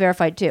Twitter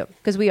verified too,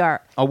 because we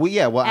are. Oh,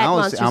 well,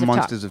 our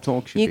Monsters of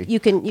Talk should be. You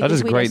can that is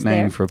a great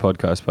name for a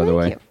podcast, by the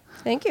way.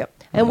 Thank you.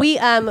 And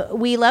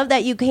we love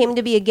that you came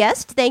to be a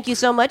guest. Thank you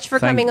so much for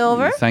coming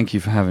over. Thank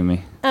you for having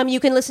me. You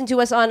can listen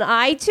to us on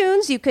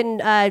iTunes. You can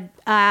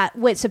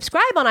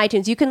subscribe on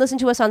iTunes. You can listen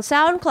to us on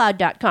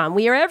SoundCloud.com.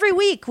 We are every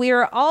week. We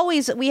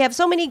have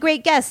so many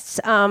great guests,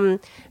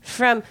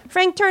 from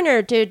Frank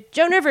Turner to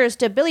Joan Rivers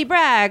to Billy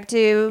Bragg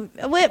to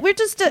we're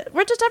just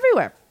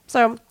everywhere.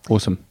 So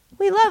awesome.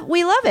 We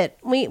love it.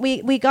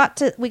 We got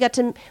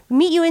to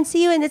meet you and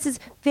see you, and this is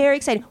very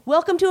exciting.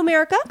 Welcome to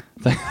America.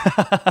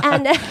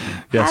 And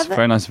yes,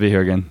 very nice to be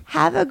here again.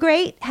 Have a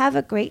great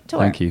tour.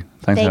 Thank you.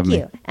 Thanks for having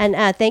me. And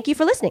thank you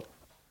for listening.